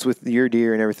moments with your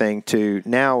deer and everything to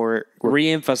now we're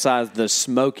reemphasize the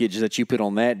smokage that you put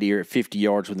on that deer at 50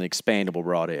 yards with an expandable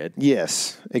broadhead.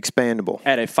 Yes, expandable.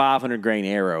 At a 500 grain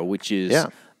arrow, which is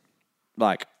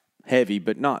like heavy,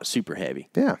 but not super heavy.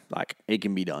 Yeah. Like it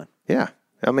can be done. Yeah.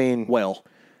 I mean,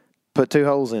 put 2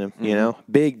 holes in him, you know,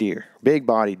 big deer, big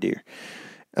body deer.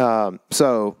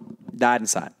 So died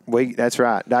inside. That's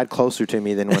right. Died closer to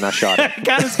me than when I shot him.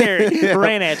 Kind of scary.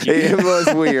 Ran at you. It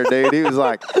was weird, dude. He was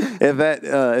like, if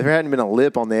there hadn't been a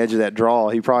lip on the edge of that draw,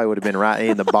 he probably would have been right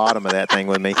in the bottom of that thing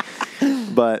with me.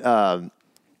 But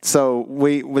so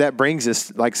that brings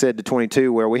us, like I said, to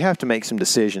 22, where we have to make some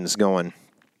decisions going.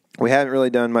 We haven't really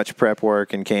done much prep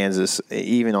work in Kansas,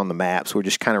 even on the maps. We're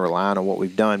just kind of relying on what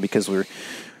we've done because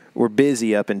we're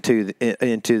busy up into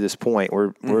this point.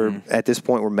 We're at this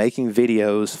point we're making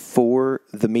videos for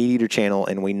the Meat Eater channel,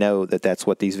 and we know that that's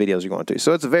what these videos are going to.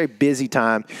 So it's a very busy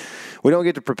time. We don't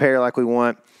get to prepare like we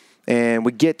want, and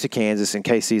we get to Kansas, and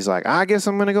Casey's like, I guess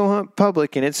I'm going to go hunt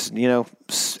public, and it's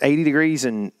 80 degrees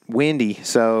and windy,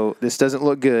 so this doesn't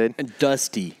look good. And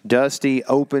dusty,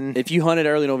 open. If you hunted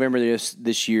early November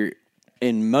this year.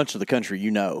 In much of the country,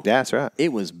 That's right.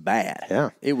 It was bad.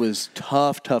 Yeah. It was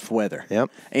tough weather.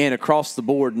 Yep. And across the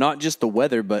board, not just the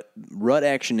weather, but rut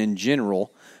action in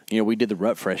general. We did the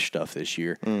rut fresh stuff this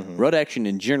year. Mm-hmm. Rut action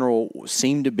in general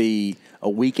seemed to be a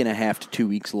week and a half to 2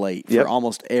 weeks late for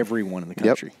almost everyone in the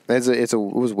country. Yep. It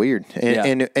was weird.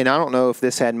 And I don't know if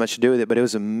this had much to do with it, but it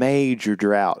was a major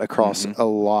drought across a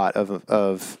lot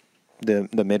of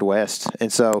the Midwest.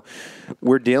 And so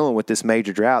we're dealing with this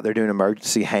major drought. They're doing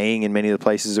emergency haying in many of the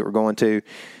places that we're going to.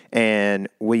 And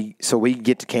we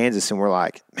get to Kansas and we're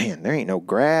like, man, there ain't no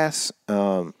grass.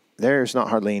 There's not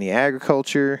hardly any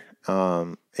agriculture.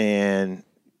 And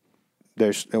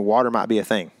water might be a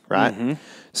thing, right? Mm-hmm.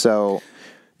 So,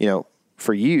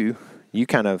 for you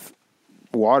kind of,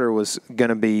 water was going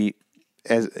to be,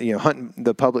 as hunting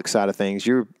the public side of things,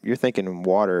 you're thinking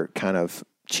water kind of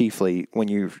chiefly when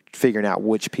you're figuring out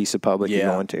which piece of public you're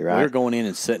going to, right? We were going in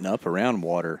and setting up around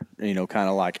water, kind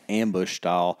of like ambush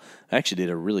style. I actually did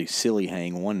a really silly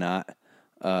hang one night.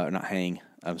 Not hang,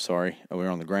 I'm sorry. We were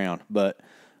on the ground. But,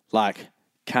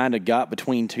 kind of got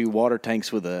between two water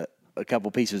tanks with a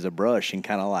couple pieces of brush and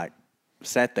kind of,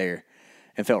 sat there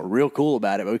and felt real cool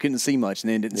about it, but we couldn't see much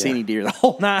and then didn't see any deer the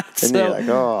whole night. And you're like,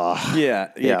 oh. Yeah,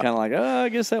 kind of like, I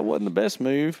guess that wasn't the best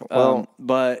move. Well,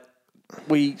 but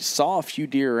we saw a few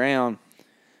deer around,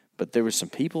 but there was some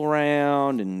people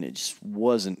around, and it just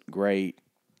wasn't great.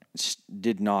 It just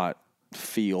did not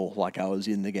feel like I was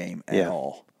in the game at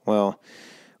all. Well,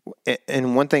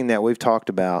 and one thing that we talked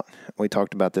about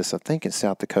this, I think, in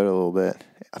South Dakota a little bit.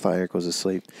 I thought Eric was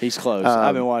asleep. He's close.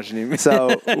 I've been watching him.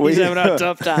 So he's having a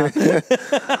tough time.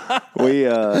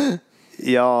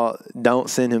 Y'all don't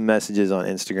send him messages on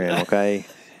Instagram, okay?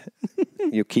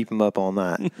 You'll keep him up all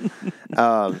night.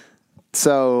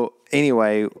 So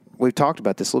anyway, we've talked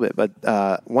about this a little bit,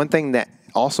 but one thing that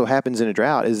also happens in a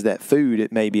drought is that food,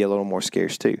 it may be a little more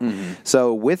scarce too. Mm-hmm.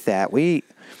 So with that,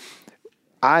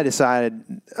 I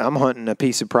decided I'm hunting a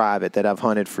piece of private that I've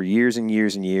hunted for years and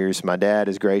years and years. My dad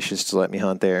is gracious to let me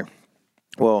hunt there.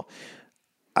 Well,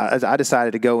 I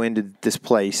decided to go into this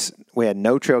place. We had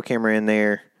no trail camera in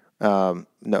there,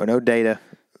 no data.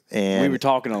 And we were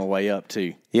talking on the way up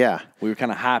too. Yeah. We were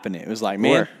kind of hyping it. It was like,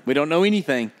 man, we don't know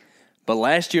anything. But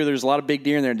last year there was a lot of big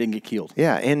deer in there that didn't get killed.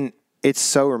 Yeah, and it's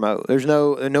so remote. There's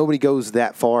nobody goes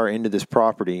that far into this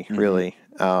property really,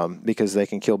 because they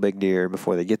can kill big deer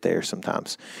before they get there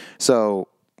sometimes. So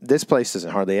this place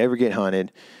doesn't hardly ever get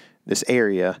hunted, this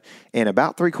area, and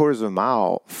about 3/4 of a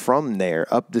mile from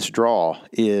there up this draw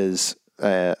is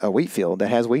a wheat field that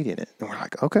has wheat in it. And we're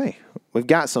like, okay, we've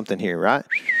got something here, right?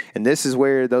 And this is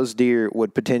where those deer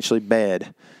would potentially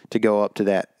bed to go up to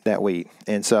that wheat.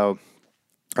 And so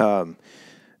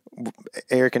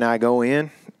Eric and I go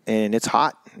in, and it's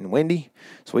hot and windy.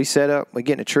 So we set up, we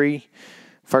get in a tree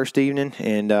first evening,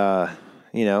 and,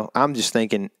 I'm just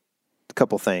thinking a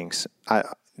couple things.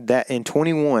 That in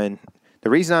 21, the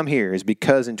reason I'm here is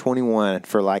because in 21,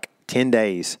 for like 10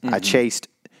 days, I chased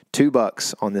 2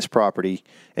 bucks on this property.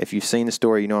 If you've seen the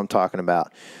story, you know what I'm talking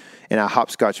about. And I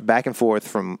hopscotched back and forth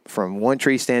from one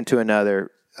tree stand to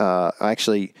another.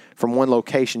 Actually, from one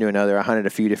location to another, I hunted a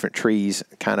few different trees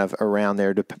kind of around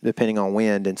there, depending on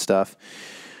wind and stuff.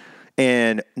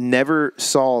 And never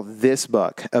saw this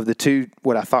buck. Of the 2,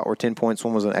 what I thought were 10 points,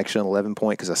 one was actually an 11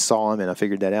 point because I saw him and I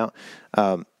figured that out.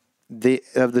 Of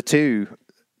the 2,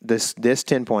 this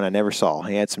 10 point I never saw.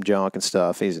 He had some junk and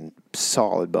stuff. He's a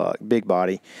solid buck, big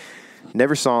body.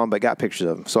 Never saw him, but got pictures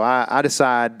of him. So I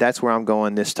decide that's where I'm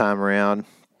going this time around.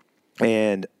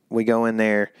 And we go in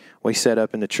there, we set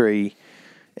up in the tree,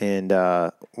 and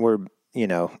we're,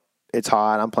 it's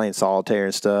hot. I'm playing solitaire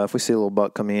and stuff. We see a little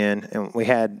buck come in, and we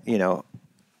had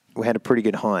a pretty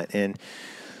good hunt. And,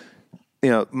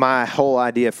 my whole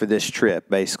idea for this trip,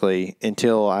 basically,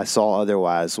 until I saw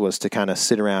otherwise, was to kind of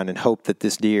sit around and hope that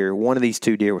this deer, one of these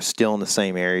 2 deer, was still in the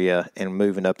same area and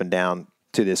moving up and down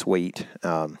to this wheat.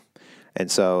 And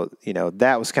so,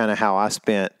 that was kind of how I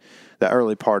spent the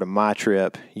early part of my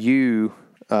trip. You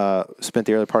spent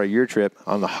the early part of your trip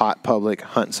on the hot public,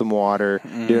 hunting some water,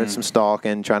 doing some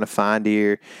stalking, trying to find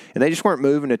deer. And they just weren't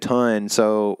moving a ton,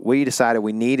 so we decided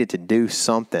we needed to do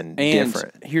something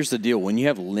different. And here's the deal. When you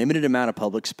have limited amount of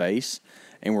public space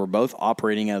and we're both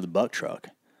operating out of the buck truck,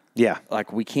 yeah,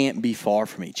 we can't be far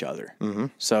from each other. Mm-hmm.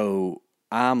 So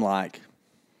I'm like,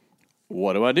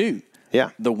 what do I do?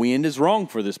 Yeah. The wind is wrong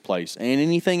for this place and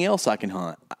anything else I can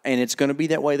hunt. And it's going to be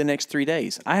that way the next 3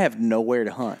 days. I have nowhere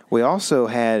to hunt. We also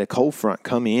had a cold front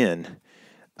come in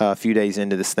a few days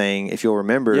into this thing, if you'll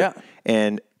remember. Yeah.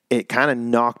 And it kind of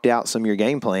knocked out some of your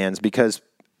game plans because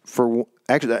for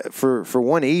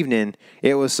one evening,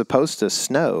 it was supposed to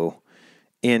snow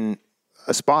in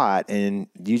a spot, and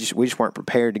we just weren't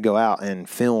prepared to go out and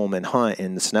film and hunt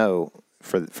in the snow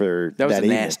for that was a evening.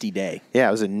 nasty day. Yeah,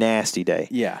 it was a nasty day.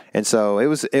 Yeah. And so it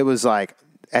was like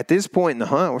at this point in the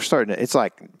hunt, we're starting to, it's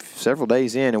like several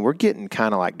days in, and we're getting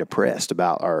kind of like depressed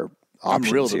about our options.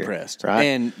 I'm real here, depressed. right?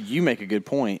 And you make a good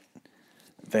point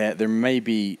that there may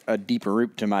be a deeper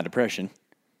root to my depression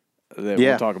that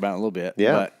we'll talk about in a little bit.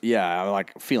 Yeah. But yeah, I'm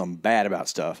like feeling bad about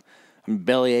stuff. I'm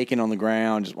belly aching on the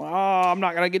ground. Just, I'm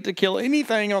not going to get to kill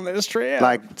anything on this trip.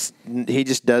 Like, he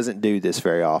just doesn't do this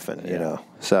very often, you know.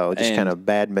 So just kind of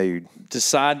bad mood.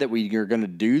 Decide that we are going to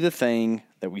do the thing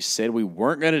that we said we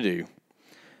weren't going to do.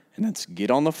 And let's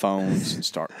get on the phones and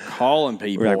start calling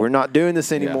people. We're not doing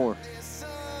this anymore.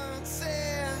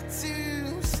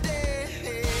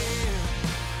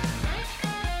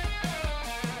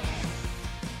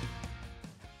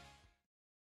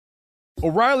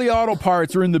 O'Reilly Auto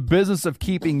Parts are in the business of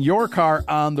keeping your car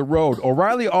on the road.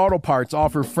 O'Reilly Auto Parts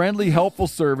offer friendly, helpful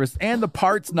service and the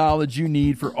parts knowledge you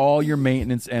need for all your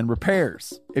maintenance and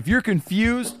repairs. If you're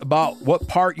confused about what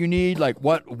part you need, like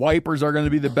what wipers are going to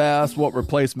be the best, what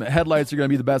replacement headlights are going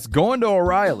to be the best, go into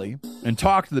O'Reilly and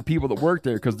talk to the people that work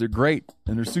there because they're great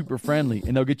and they're super friendly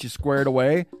and they'll get you squared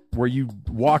away where you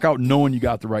walk out knowing you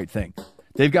got the right thing.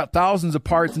 They've got thousands of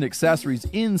parts and accessories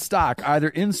in stock, either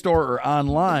in-store or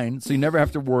online, so you never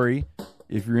have to worry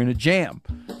if you're in a jam.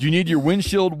 Do you need your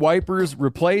windshield wipers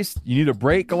replaced? You need a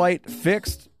brake light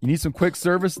fixed? You need some quick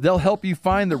service? They'll help you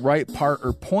find the right part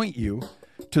or point you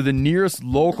to the nearest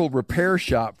local repair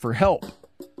shop for help.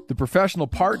 The professional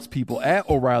parts people at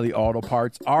O'Reilly Auto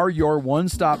Parts are your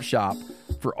one-stop shop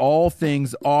for all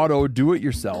things auto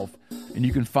do-it-yourself, and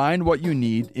you can find what you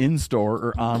need in-store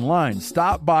or online.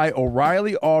 Stop by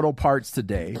O'Reilly Auto Parts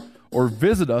today or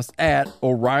visit us at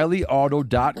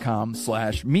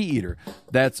O'ReillyAuto.com/MeatEater.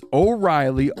 That's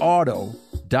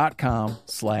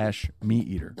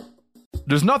O'ReillyAuto.com/MeatEater.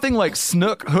 There's nothing like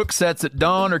snook hook sets at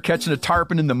dawn or catching a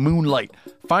tarpon in the moonlight.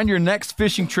 Find your next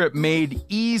fishing trip made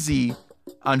easy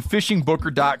on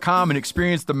fishingbooker.com and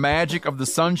experience the magic of the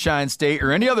Sunshine State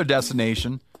or any other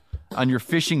destination on your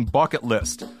fishing bucket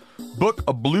list. Book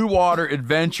a blue water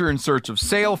adventure in search of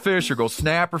sailfish or go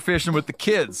snapper fishing with the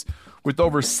kids. With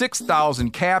over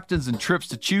 6,000 captains and trips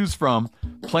to choose from,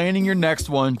 planning your next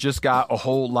one just got a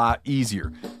whole lot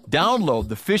easier. Download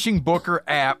the Fishing Booker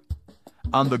app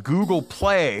on the Google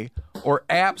Play or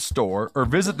App Store or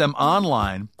visit them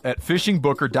online at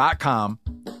fishingbooker.com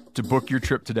to book your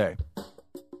trip today.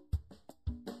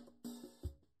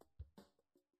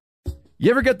 You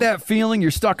ever get that feeling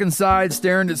you're stuck inside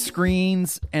staring at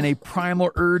screens and a primal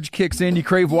urge kicks in? You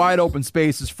crave wide open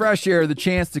spaces, fresh air, the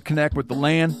chance to connect with the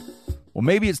land. Well,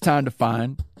 maybe it's time to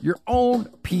find your own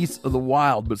piece of the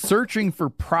wild, but searching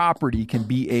for property can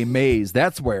be a maze.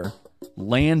 That's where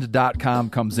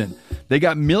Land.com comes in. They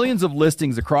got millions of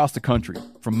listings across the country,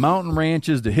 from mountain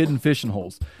ranches to hidden fishing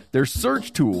holes. Their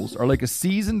search tools are like a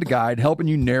seasoned guide helping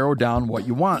you narrow down what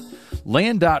you want.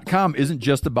 Land.com isn't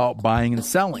just about buying and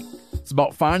selling. It's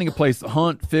about finding a place to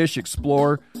hunt, fish,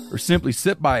 explore, or simply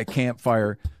sit by a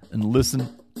campfire and listen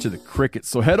to the crickets.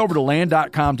 So head over to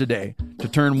Land.com today to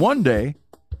turn one day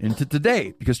into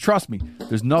today. Because trust me,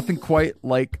 there's nothing quite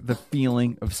like the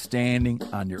feeling of standing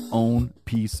on your own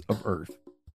piece of earth.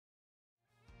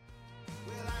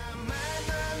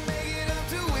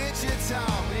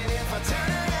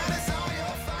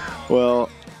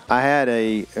 Well, I had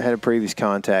a previous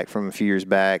contact from a few years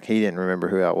back. He didn't remember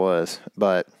who I was,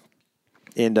 but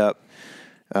end up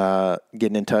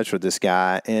getting in touch with this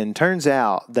guy. And turns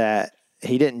out that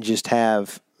he didn't just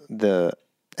have the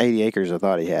 80 acres I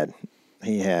thought he had.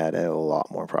 He had a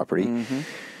lot more property. Mm-hmm.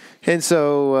 And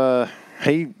so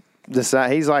he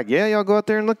decided, he's like, yeah, y'all go out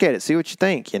there and look at it, see what you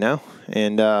think, you know.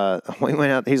 And we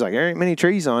went out, he's like, there ain't many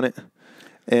trees on it.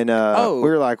 And we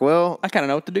were like, well, I kind of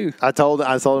know what to do. I told him,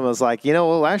 I was like, you know,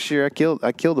 well, last year I killed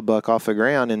a buck off the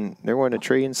ground and there wasn't a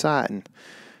tree in sight. And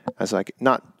I was like,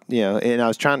 not, you know, and I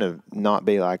was trying to not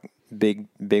be like big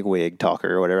wig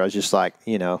talker or whatever. I was just like,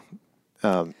 you know,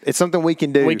 it's something we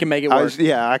can do. We can make it work.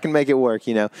 I can make it work,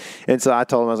 you know. And so I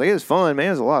told him, I was like, it was fun, man.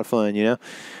 It was a lot of fun, you know.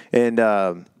 And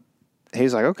he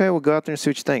was like, okay, we'll go out there and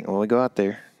see what you think. Well, we go out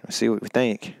there and see what we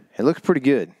think. It looks pretty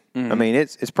good. I mean,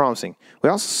 it's promising. We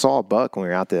also saw a buck when we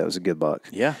were out there. That was a good buck.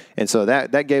 Yeah. And so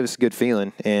that gave us a good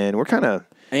feeling. And we're kind of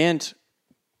And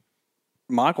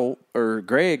Michael or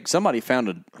Greg, somebody found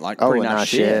a pretty nice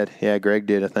shed. Yeah, Greg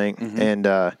did, I think. And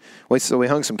so we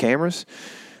hung some cameras,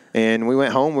 and we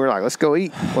went home. We were like, let's go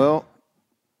eat. Well,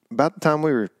 about the time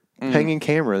we were hanging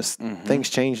cameras, things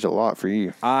changed a lot for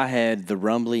you. I had the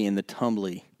rumbly and the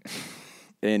tumbly,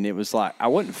 and it was like I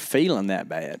wasn't feeling that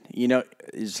bad. You know,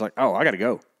 it's like, oh, I got to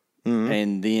go.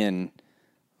 And then,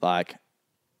 like,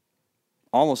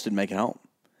 almost didn't make it home.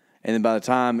 And then by the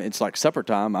time it's like supper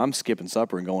time, I'm skipping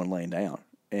supper and going laying down.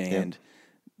 And,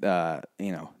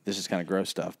 you know, this is kind of gross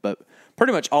stuff. But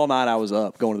pretty much all night I was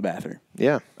up going to the bathroom.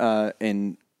 Yeah.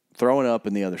 And throwing up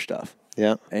and the other stuff.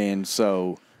 Yeah. And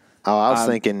so. Oh, I was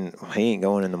thinking, he ain't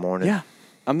going in the morning. Yeah.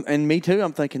 And me too,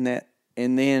 I'm thinking that.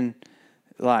 And then,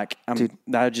 like,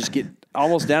 I just get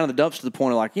almost down to the dumps to the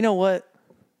point of like, you know what?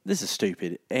 This is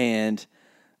stupid. And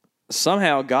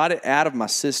somehow got it out of my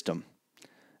system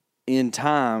in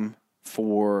time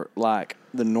for, like,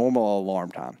 the normal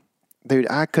alarm time. Dude,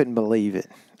 I couldn't believe it.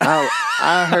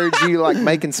 I heard you, like,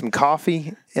 making some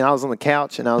coffee, and I was on the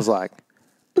couch, and I was like,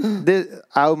 I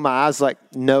opened my eyes like,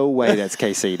 no way that's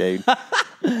KC, dude.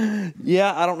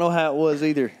 Yeah, I don't know how it was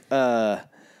either. I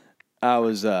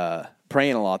was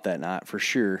praying a lot that night for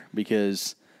sure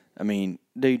because, I mean,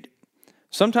 dude,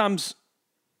 sometimes,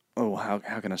 how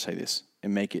can I say this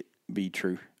and make it be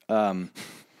true?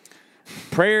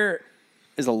 Prayer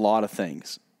is a lot of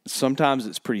things. Sometimes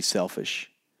it's pretty selfish,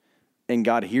 and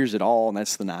God hears it all, and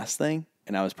that's the nice thing.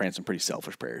 And I was praying some pretty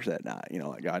selfish prayers that night. You know,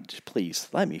 like, God, just please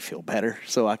let me feel better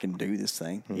so I can do this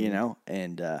thing, you know?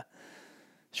 And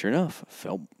sure enough, I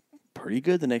felt pretty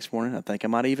good the next morning. I think I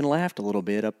might have even laughed a little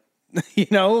bit up, you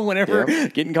know, whenever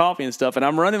getting coffee and stuff. And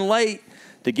I'm running late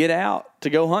to get out to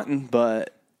go hunting,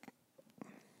 but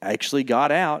I actually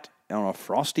got out on a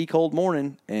frosty, cold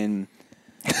morning and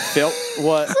felt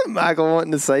what? Michael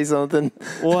wanting to say something.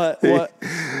 What?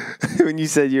 When you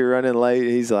said you were running late,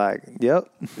 he's like, yep.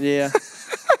 Yeah.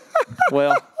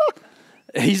 Well,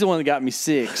 he's the one that got me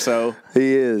sick, so.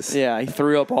 He is. Yeah, he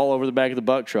threw up all over the back of the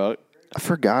buck truck. I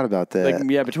forgot about that.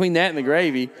 Like, yeah, between that and the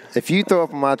gravy. If you throw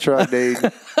up on my truck, dude,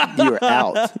 you're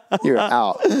out. You're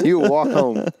out. You will walk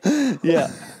home.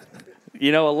 Yeah.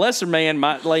 You know, a lesser man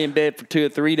might lay in bed for 2 or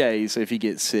 3 days if he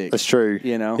gets sick. That's true.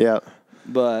 You know? Yeah.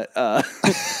 But,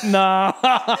 nah.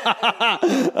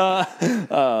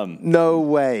 No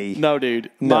way. No,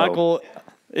 dude. No. Michael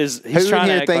he's Who trying in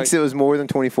to here act thinks like, it was more than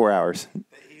 24 hours?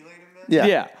 Yeah.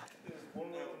 Yeah.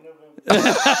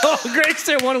 Greg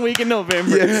said 1 week in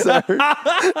November. Yes,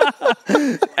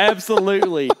 sir.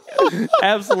 Absolutely.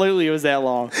 Absolutely, it was that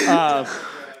long.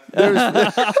 He's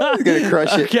going to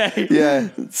crush it. Okay. Yeah.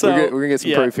 So, we're going to get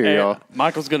some proof here, y'all.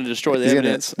 Michael's going to destroy the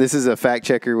evidence. This is a fact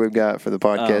checker we've got for the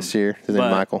podcast here. His name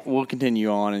is Michael. We'll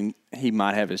continue on, and he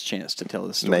might have his chance to tell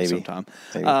this story sometime.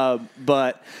 Maybe.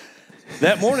 But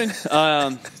that morning,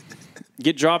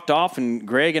 get dropped off, and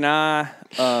Greg and I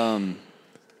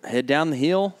head down the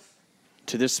hill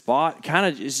to this spot. Kind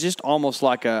of, it's just almost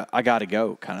like a I got to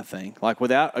go kind of thing. Like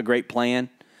without a great plan,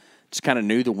 just kind of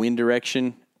knew the wind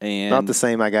direction. And not the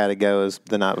same I got to go as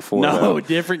the night before. No, though.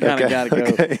 different kind of got to go.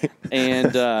 Okay.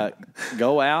 And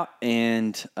go out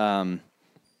and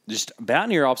just about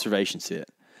near observation sit.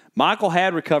 Michael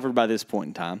had recovered by this point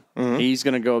in time. Mm-hmm. He's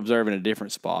going to go observe in a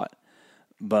different spot.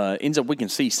 But ends up we can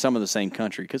see some of the same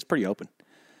country because it's pretty open.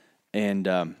 And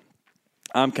I'm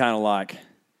kind of like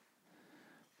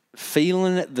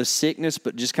feeling the sickness,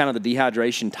 but just kind of the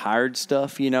dehydration, tired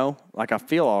stuff, you know. Like I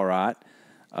feel all right.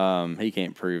 He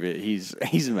can't prove it. He's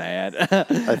mad.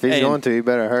 If he's going to, he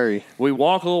better hurry. We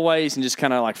walk a little ways and just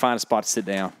kind of like find a spot to sit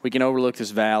down. We can overlook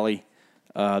this valley.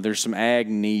 There's some ag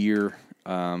near.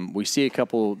 We see a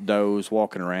couple does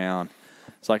walking around.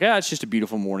 It's like, it's just a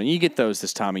beautiful morning. You get those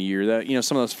this time of year. That, you know,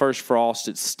 some of those first frosts,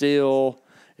 it's still,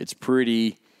 it's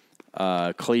pretty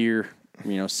clear.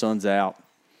 You know, sun's out.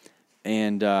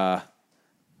 And all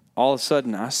of a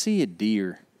sudden, I see a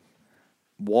deer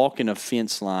walking a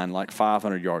fence line like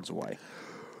 500 yards away.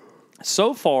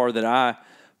 So far that I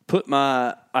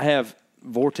have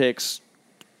Vortex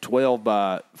 12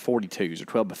 by 42s or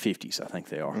 12 by 50s, I think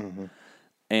they are. Mm-hmm.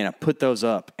 And I put those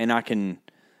up, and I can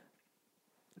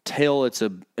tell it's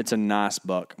a nice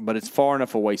buck, but it's far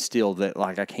enough away still that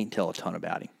like I can't tell a ton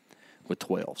about him with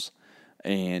 12s.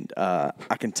 And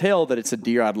I can tell that it's a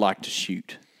deer I'd like to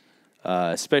shoot,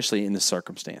 especially in the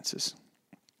circumstances.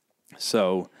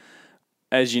 So,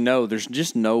 as you know, there's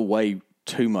just no way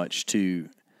too much to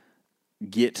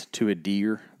get to a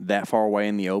deer that far away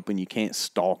in the open. You can't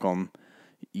stalk them.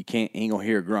 You ain't gonna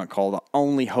hear a grunt call. The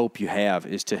only hope you have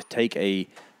is to take a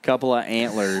couple of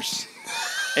antlers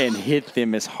and hit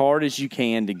them as hard as you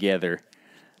can together.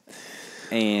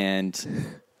 And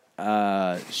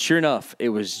sure enough, it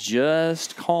was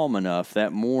just calm enough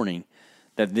that morning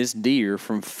that this deer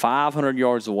from 500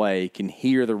 yards away can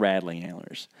hear the rattling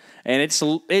antlers. And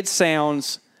it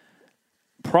sounds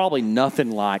probably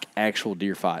nothing like actual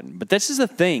deer fighting. But this is a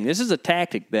thing. This is a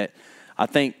tactic that I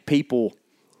think people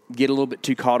get a little bit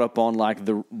too caught up on, like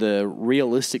the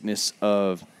realisticness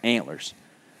of antlers.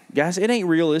 Guys, it ain't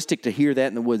realistic to hear that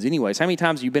in the woods anyways. How many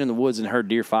times have you been in the woods and heard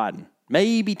deer fighting?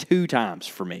 Maybe 2 times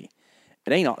for me.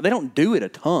 They don't do it a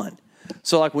ton.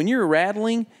 So like when you're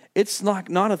rattling, it's like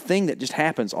not a thing that just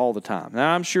happens all the time.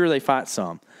 Now I'm sure they fight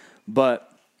some, but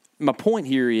my point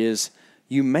here is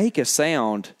you make a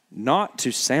sound not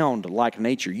to sound like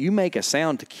nature. You make a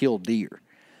sound to kill deer.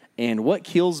 And what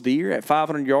kills deer at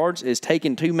 500 yards is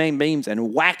taking 2 main beams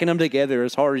and whacking them together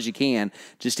as hard as you can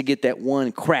just to get that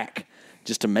one crack,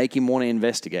 just to make him want to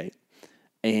investigate.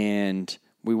 And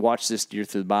we watched this deer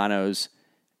through the binos.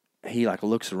 He like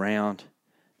looks around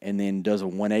and then does a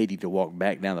 180 to walk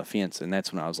back down the fence. And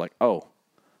that's when I was like, oh,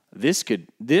 this could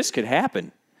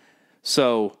happen.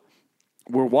 So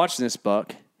we're watching this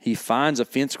buck. He finds a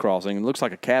fence crossing. It looks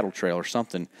like a cattle trail or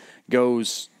something.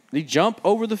 He jumps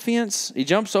over the fence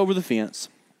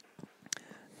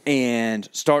and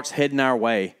starts heading our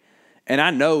way. And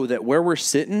I know that where we're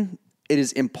sitting, it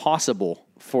is impossible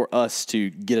for us to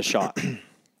get a shot.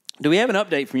 Do we have an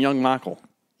update from young Michael?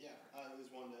 Yeah, it was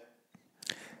 1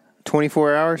 day.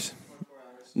 24 hours? 24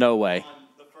 hours. No way. On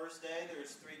the first day,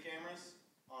 there's 3 cameras.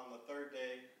 On the third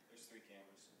day, there's 3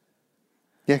 cameras.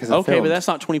 Yeah, because Okay, but that's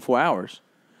not 24 hours.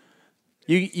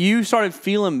 You started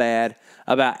feeling bad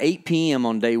about 8 p.m.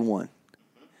 on day 1.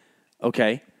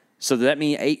 Okay, so does that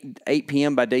mean 8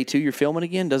 p.m. by day 2 you're filming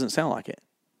again? Doesn't sound like it.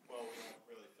 Well, we don't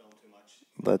really film too much.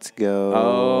 Let's go.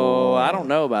 Oh, I don't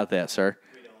know about that, sir.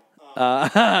 We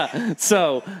don't.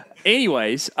 So,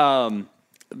 anyways,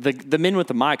 the men with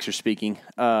the mics are speaking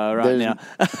now.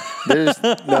 There's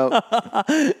no.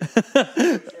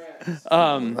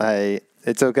 Hey,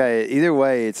 it's okay. Either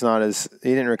way, it's not as he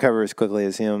didn't recover as quickly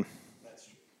as him. That's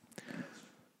true.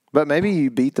 But maybe you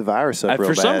beat the virus up real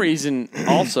For bad. some reason,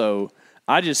 also,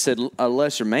 I just said a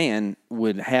lesser man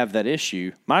would have that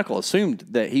issue. Michael assumed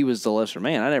that he was the lesser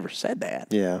man. I never said that.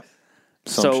 Yeah.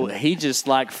 So he just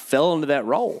like fell into that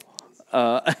role.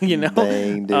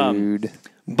 Dang, dude.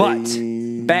 But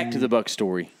back to the buck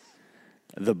story.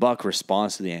 The buck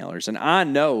responds to the antlers. And I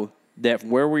know that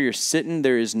where we are sitting,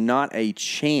 there is not a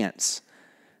chance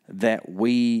that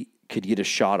we could get a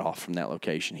shot off from that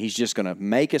location. He's just going to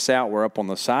make us out. We're up on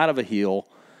the side of a hill,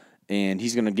 and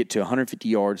he's going to get to 150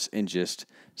 yards and just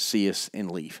see us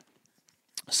and leave.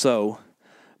 So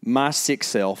my sick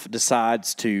self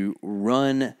decides to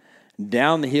run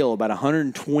down the hill about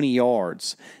 120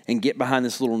 yards and get behind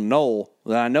this little knoll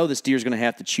that I know this deer's going to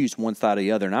have to choose one side or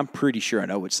the other, and I'm pretty sure I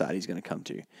know which side he's going to come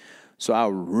to. So I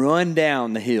run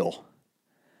down the hill,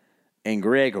 and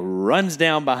Greg runs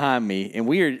down behind me, and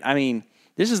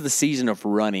this is the season of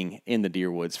running in the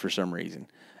deer woods for some reason.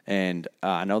 And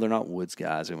I know they're not woods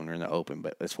guys when we're in the open,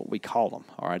 but that's what we call them.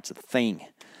 All right, it's a thing.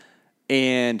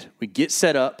 And we get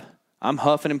set up. I'm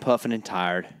huffing and puffing and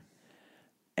tired.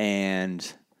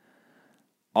 And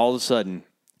all of a sudden,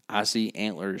 I see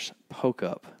antlers poke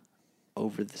up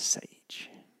over the sage.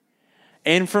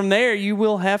 And from there, you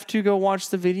will have to go watch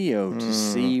the video to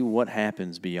see what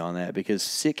happens beyond that, because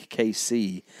sick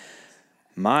KC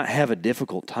might have a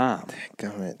difficult time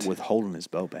with holding his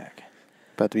bow back.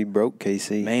 About to be broke,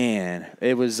 KC. Man,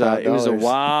 it was a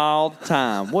wild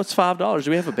time. What's $5? Do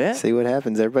we have a bet? See what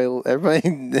happens.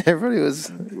 Everybody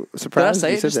was surprised. Did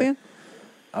I say it just then?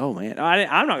 Oh, man.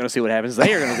 I'm not going to see what happens.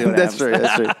 They are going to see what happens.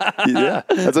 That's true. Yeah,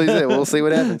 that's what you said. We'll see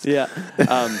what happens. Yeah.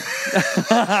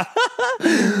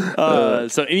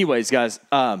 So anyways, guys,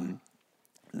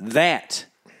 that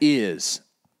is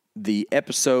the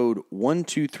episode 1,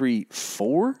 2, 3,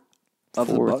 4 of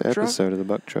the Buck Truck. 4th episode of the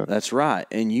Buck Truck. That's right.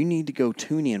 And you need to go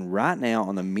tune in right now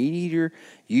on the Meat Eater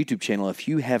YouTube channel if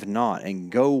you have not, and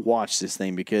go watch this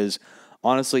thing, because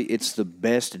honestly, it's the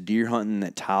best deer hunting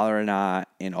that Tyler and I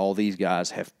and all these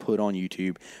guys have put on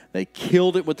YouTube. They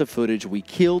killed it with the footage. We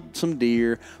killed some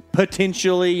deer.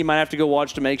 Potentially, you might have to go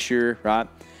watch to make sure, right?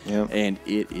 Yeah. And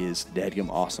it is dadgum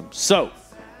awesome. So,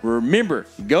 remember,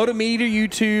 go to Meat Eater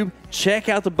YouTube, check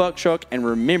out the Buck Truck, and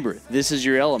remember, this is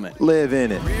your element. Live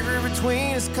in it. River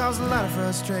between us caused a lot of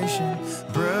frustration.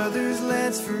 Brothers,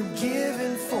 let's forgive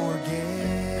and forget.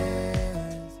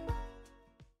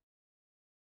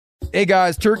 Hey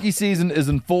guys, turkey season is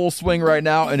in full swing right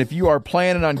now, and if you are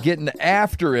planning on getting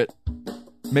after it,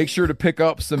 Make sure to pick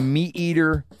up some Meat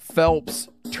Eater Phelps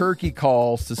turkey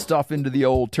calls to stuff into the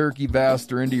old turkey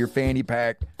vest or into your fanny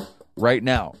pack right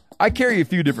now. I carry a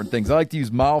few different things. I like to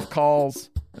use mouth calls,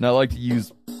 and I like to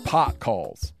use pot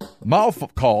calls.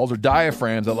 Mouth calls or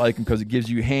diaphragms, I like them because it gives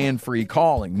you hand-free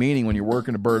calling, meaning when you're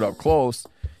working a bird up close,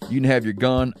 you can have your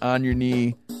gun on your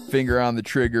knee, finger on the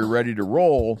trigger, ready to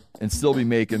roll, and still be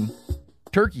making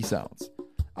turkey sounds.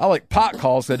 I like pot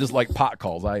calls. I just like pot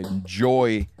calls. I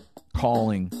enjoy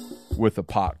calling with a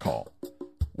pot call.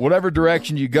 Whatever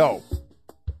direction you go,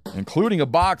 including a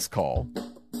box call,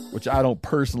 which I don't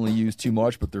personally use too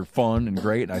much, but they're fun and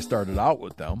great, and I started out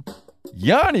with them.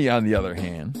 Yanni, on the other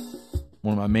hand,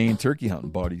 one of my main turkey hunting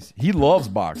buddies, he loves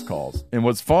box calls. And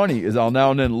what's funny is I'll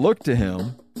now and then look to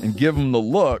him and give him the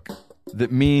look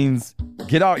that means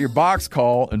get out your box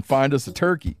call and find us a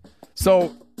turkey.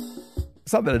 So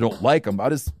it's not that I don't like them. I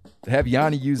just have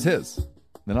Yanni use his.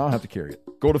 Then I don't have to carry it.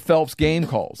 Go to Phelps Game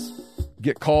Calls.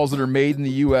 Get calls that are made in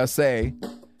the USA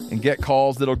and get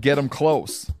calls that'll get them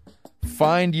close.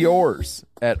 Find yours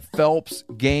at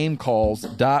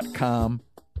phelpsgamecalls.com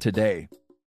today.